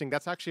really interesting.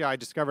 That's actually how I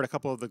discovered a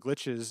couple of the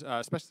glitches,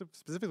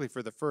 specifically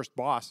for the first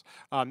boss.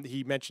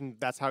 He mentioned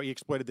that's how he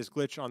exploited this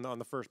glitch on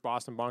the first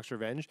boss in Bonk's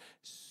Revenge.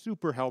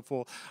 Super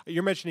helpful.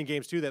 You're mentioning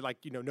games too that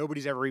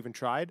nobody's ever even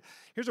tried.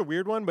 Here's a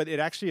weird one, but it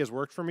actually has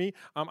worked for me.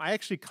 I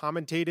actually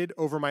commentated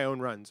over my own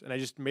runs, and I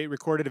just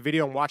recorded a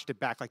video and watched it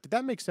back. Like, did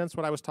that make sense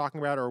what I was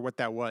talking about or what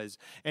that was?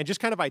 And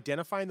just kind of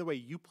identifying the way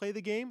you play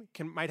the game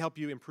might help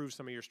you improve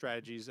some of your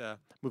strategies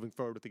moving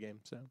forward with the game.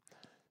 So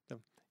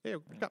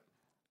yeah.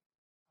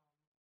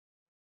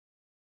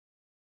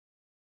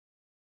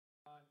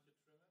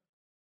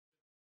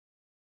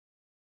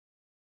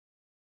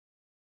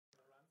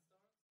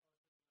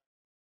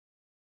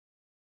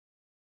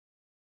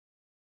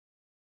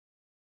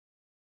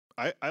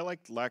 I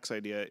liked Lack's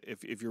idea.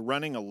 If you're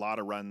running a lot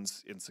of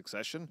runs in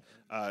succession,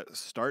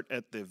 start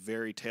at the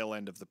very tail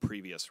end of the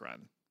previous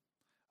run.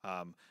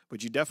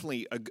 But you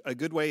definitely a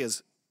good way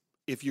is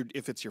if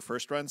it's your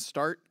first run,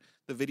 start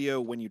the video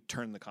when you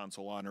turn the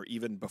console on, or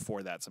even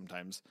before that.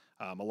 Sometimes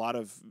a lot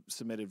of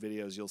submitted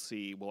videos you'll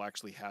see will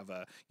actually have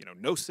a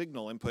no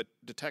signal input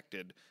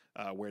detected,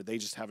 where they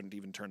just haven't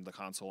even turned the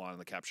console on, and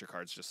the capture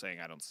card's just saying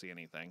I don't see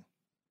anything.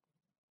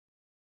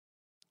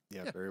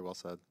 Yeah, very well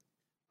said.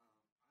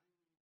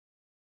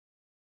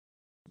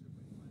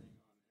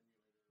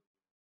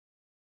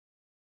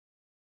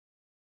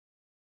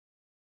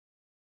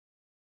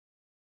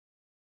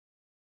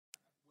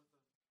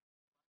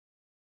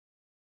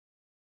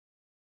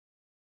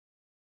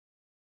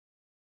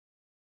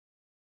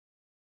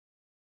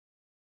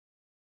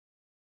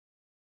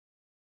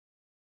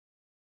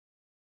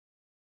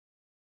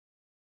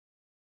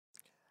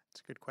 That's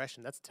a good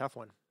question. That's a tough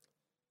one.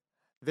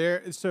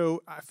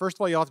 So first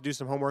of all, you'll have to do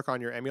some homework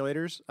on your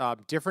emulators.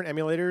 Different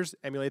emulators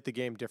emulate the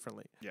game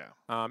differently. Yeah.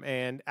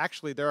 And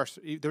actually, there's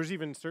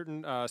even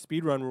certain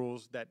speedrun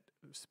rules that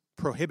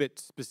prohibit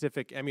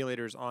specific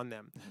emulators on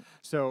them. Mm-hmm.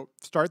 So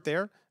start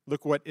there.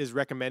 Look what is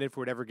recommended for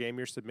whatever game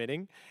you're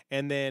submitting,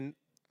 and then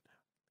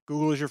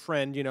Google is your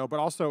friend, but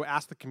also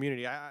ask the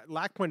community.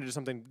 Lack pointed to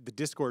something, the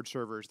Discord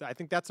servers. I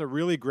think that's a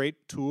really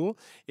great tool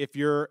if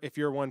you're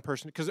one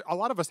person, because a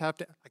lot of us have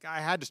to,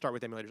 I had to start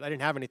with emulators. I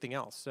didn't have anything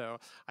else. So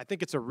I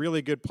think it's a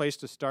really good place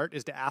to start,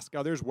 is to ask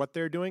others what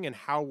they're doing and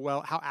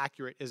how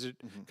accurate is it,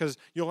 because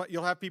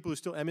you'll have people who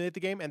still emulate the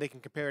game and they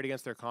can compare it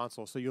against their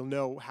console. So you'll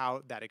know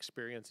how that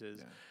experience is.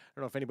 Yeah. I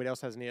don't know if anybody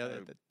else has any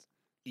other.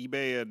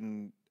 eBay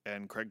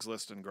and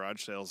Craigslist and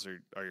garage sales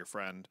are your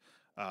friend.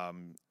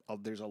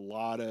 There's a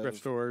lot of thrift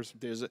stores.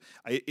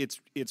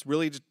 It's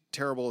really just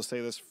terrible to say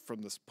this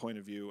from this point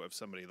of view of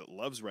somebody that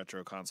loves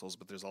retro consoles,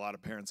 but there's a lot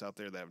of parents out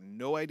there that have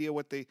no idea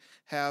what they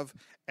have.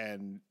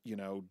 And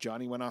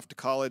Johnny went off to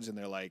college, and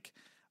they're like,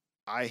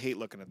 I hate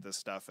looking at this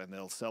stuff, and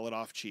they'll sell it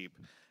off cheap.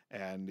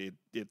 And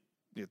it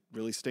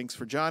really stinks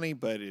for Johnny,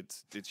 but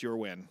it's your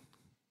win.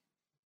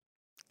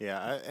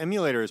 Yeah,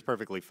 emulator is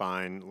perfectly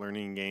fine.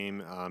 Learning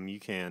game,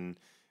 you can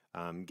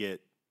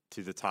get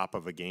to the top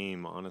of a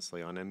game,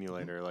 honestly, on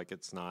emulator. Like,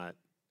 it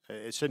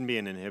shouldn't be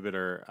an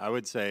inhibitor. I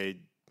would say,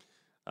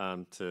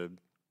 to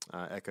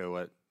echo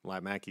what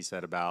Lat Mackey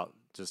said about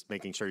just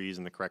making sure you're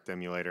using the correct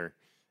emulator,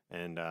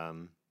 and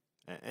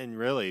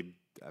really,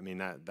 I mean,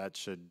 that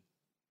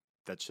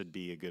should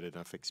be a good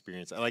enough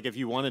experience. Like, if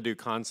you want to do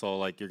console,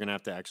 like, you're gonna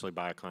have to actually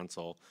buy a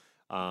console.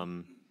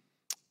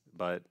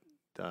 But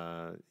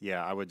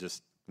yeah, I would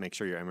just make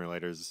sure your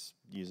emulator's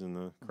using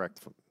the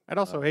correct. I'd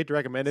also hate to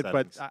recommend it,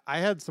 settings. but I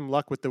had some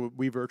luck with the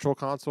Wii Virtual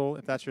Console,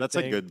 if that's your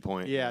thing. That's a good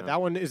point. Yeah,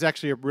 that one is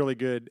actually a really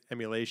good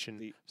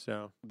emulation.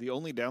 The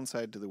only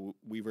downside to the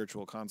Wii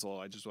Virtual Console,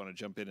 I just want to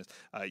jump in, is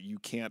you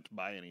can't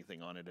buy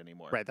anything on it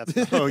anymore. Right, that's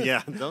oh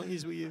yeah, don't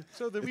use Wii U.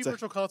 So the Wii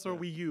Virtual Console,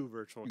 Wii U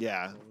Virtual Console.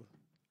 Yeah.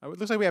 It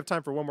looks like we have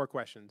time for one more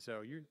question,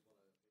 so you're...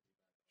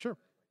 Sure.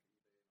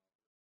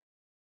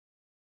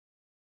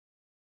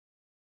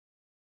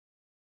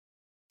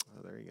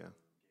 Oh, there you go.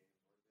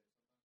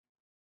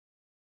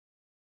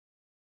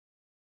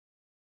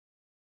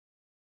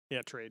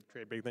 Yeah, trade,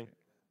 big thing.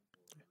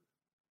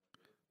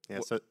 Yeah,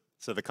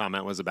 so the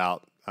comment was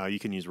about you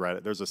can use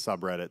Reddit. There's a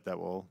subreddit that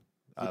will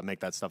make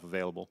that stuff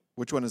available.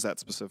 Which one is that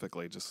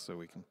specifically, just so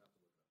we can...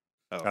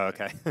 Oh,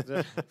 okay.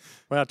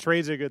 Well,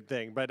 trade's a good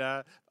thing. But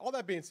all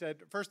that being said,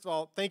 first of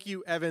all, thank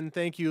you, Evan.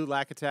 Thank you,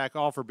 Lack Attack,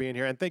 all for being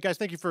here. And thank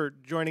you for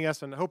joining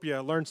us, and I hope you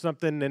learned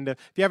something. And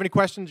if you have any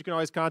questions, you can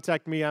always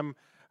contact me.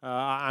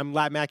 I'm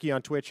Lat Mackey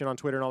on Twitch and on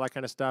Twitter and all that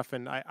kind of stuff.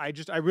 And I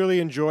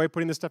really enjoy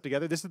putting this stuff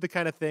together. This is the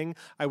kind of thing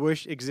I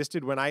wish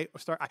existed when I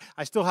start.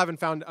 I still haven't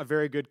found a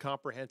very good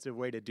comprehensive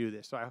way to do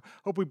this. So I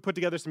hope we put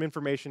together some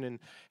information and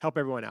help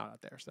everyone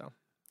out there. So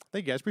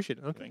thank you guys. Appreciate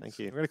it. Okay. Thank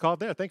you. We're going to call it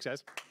there. Thanks,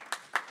 guys.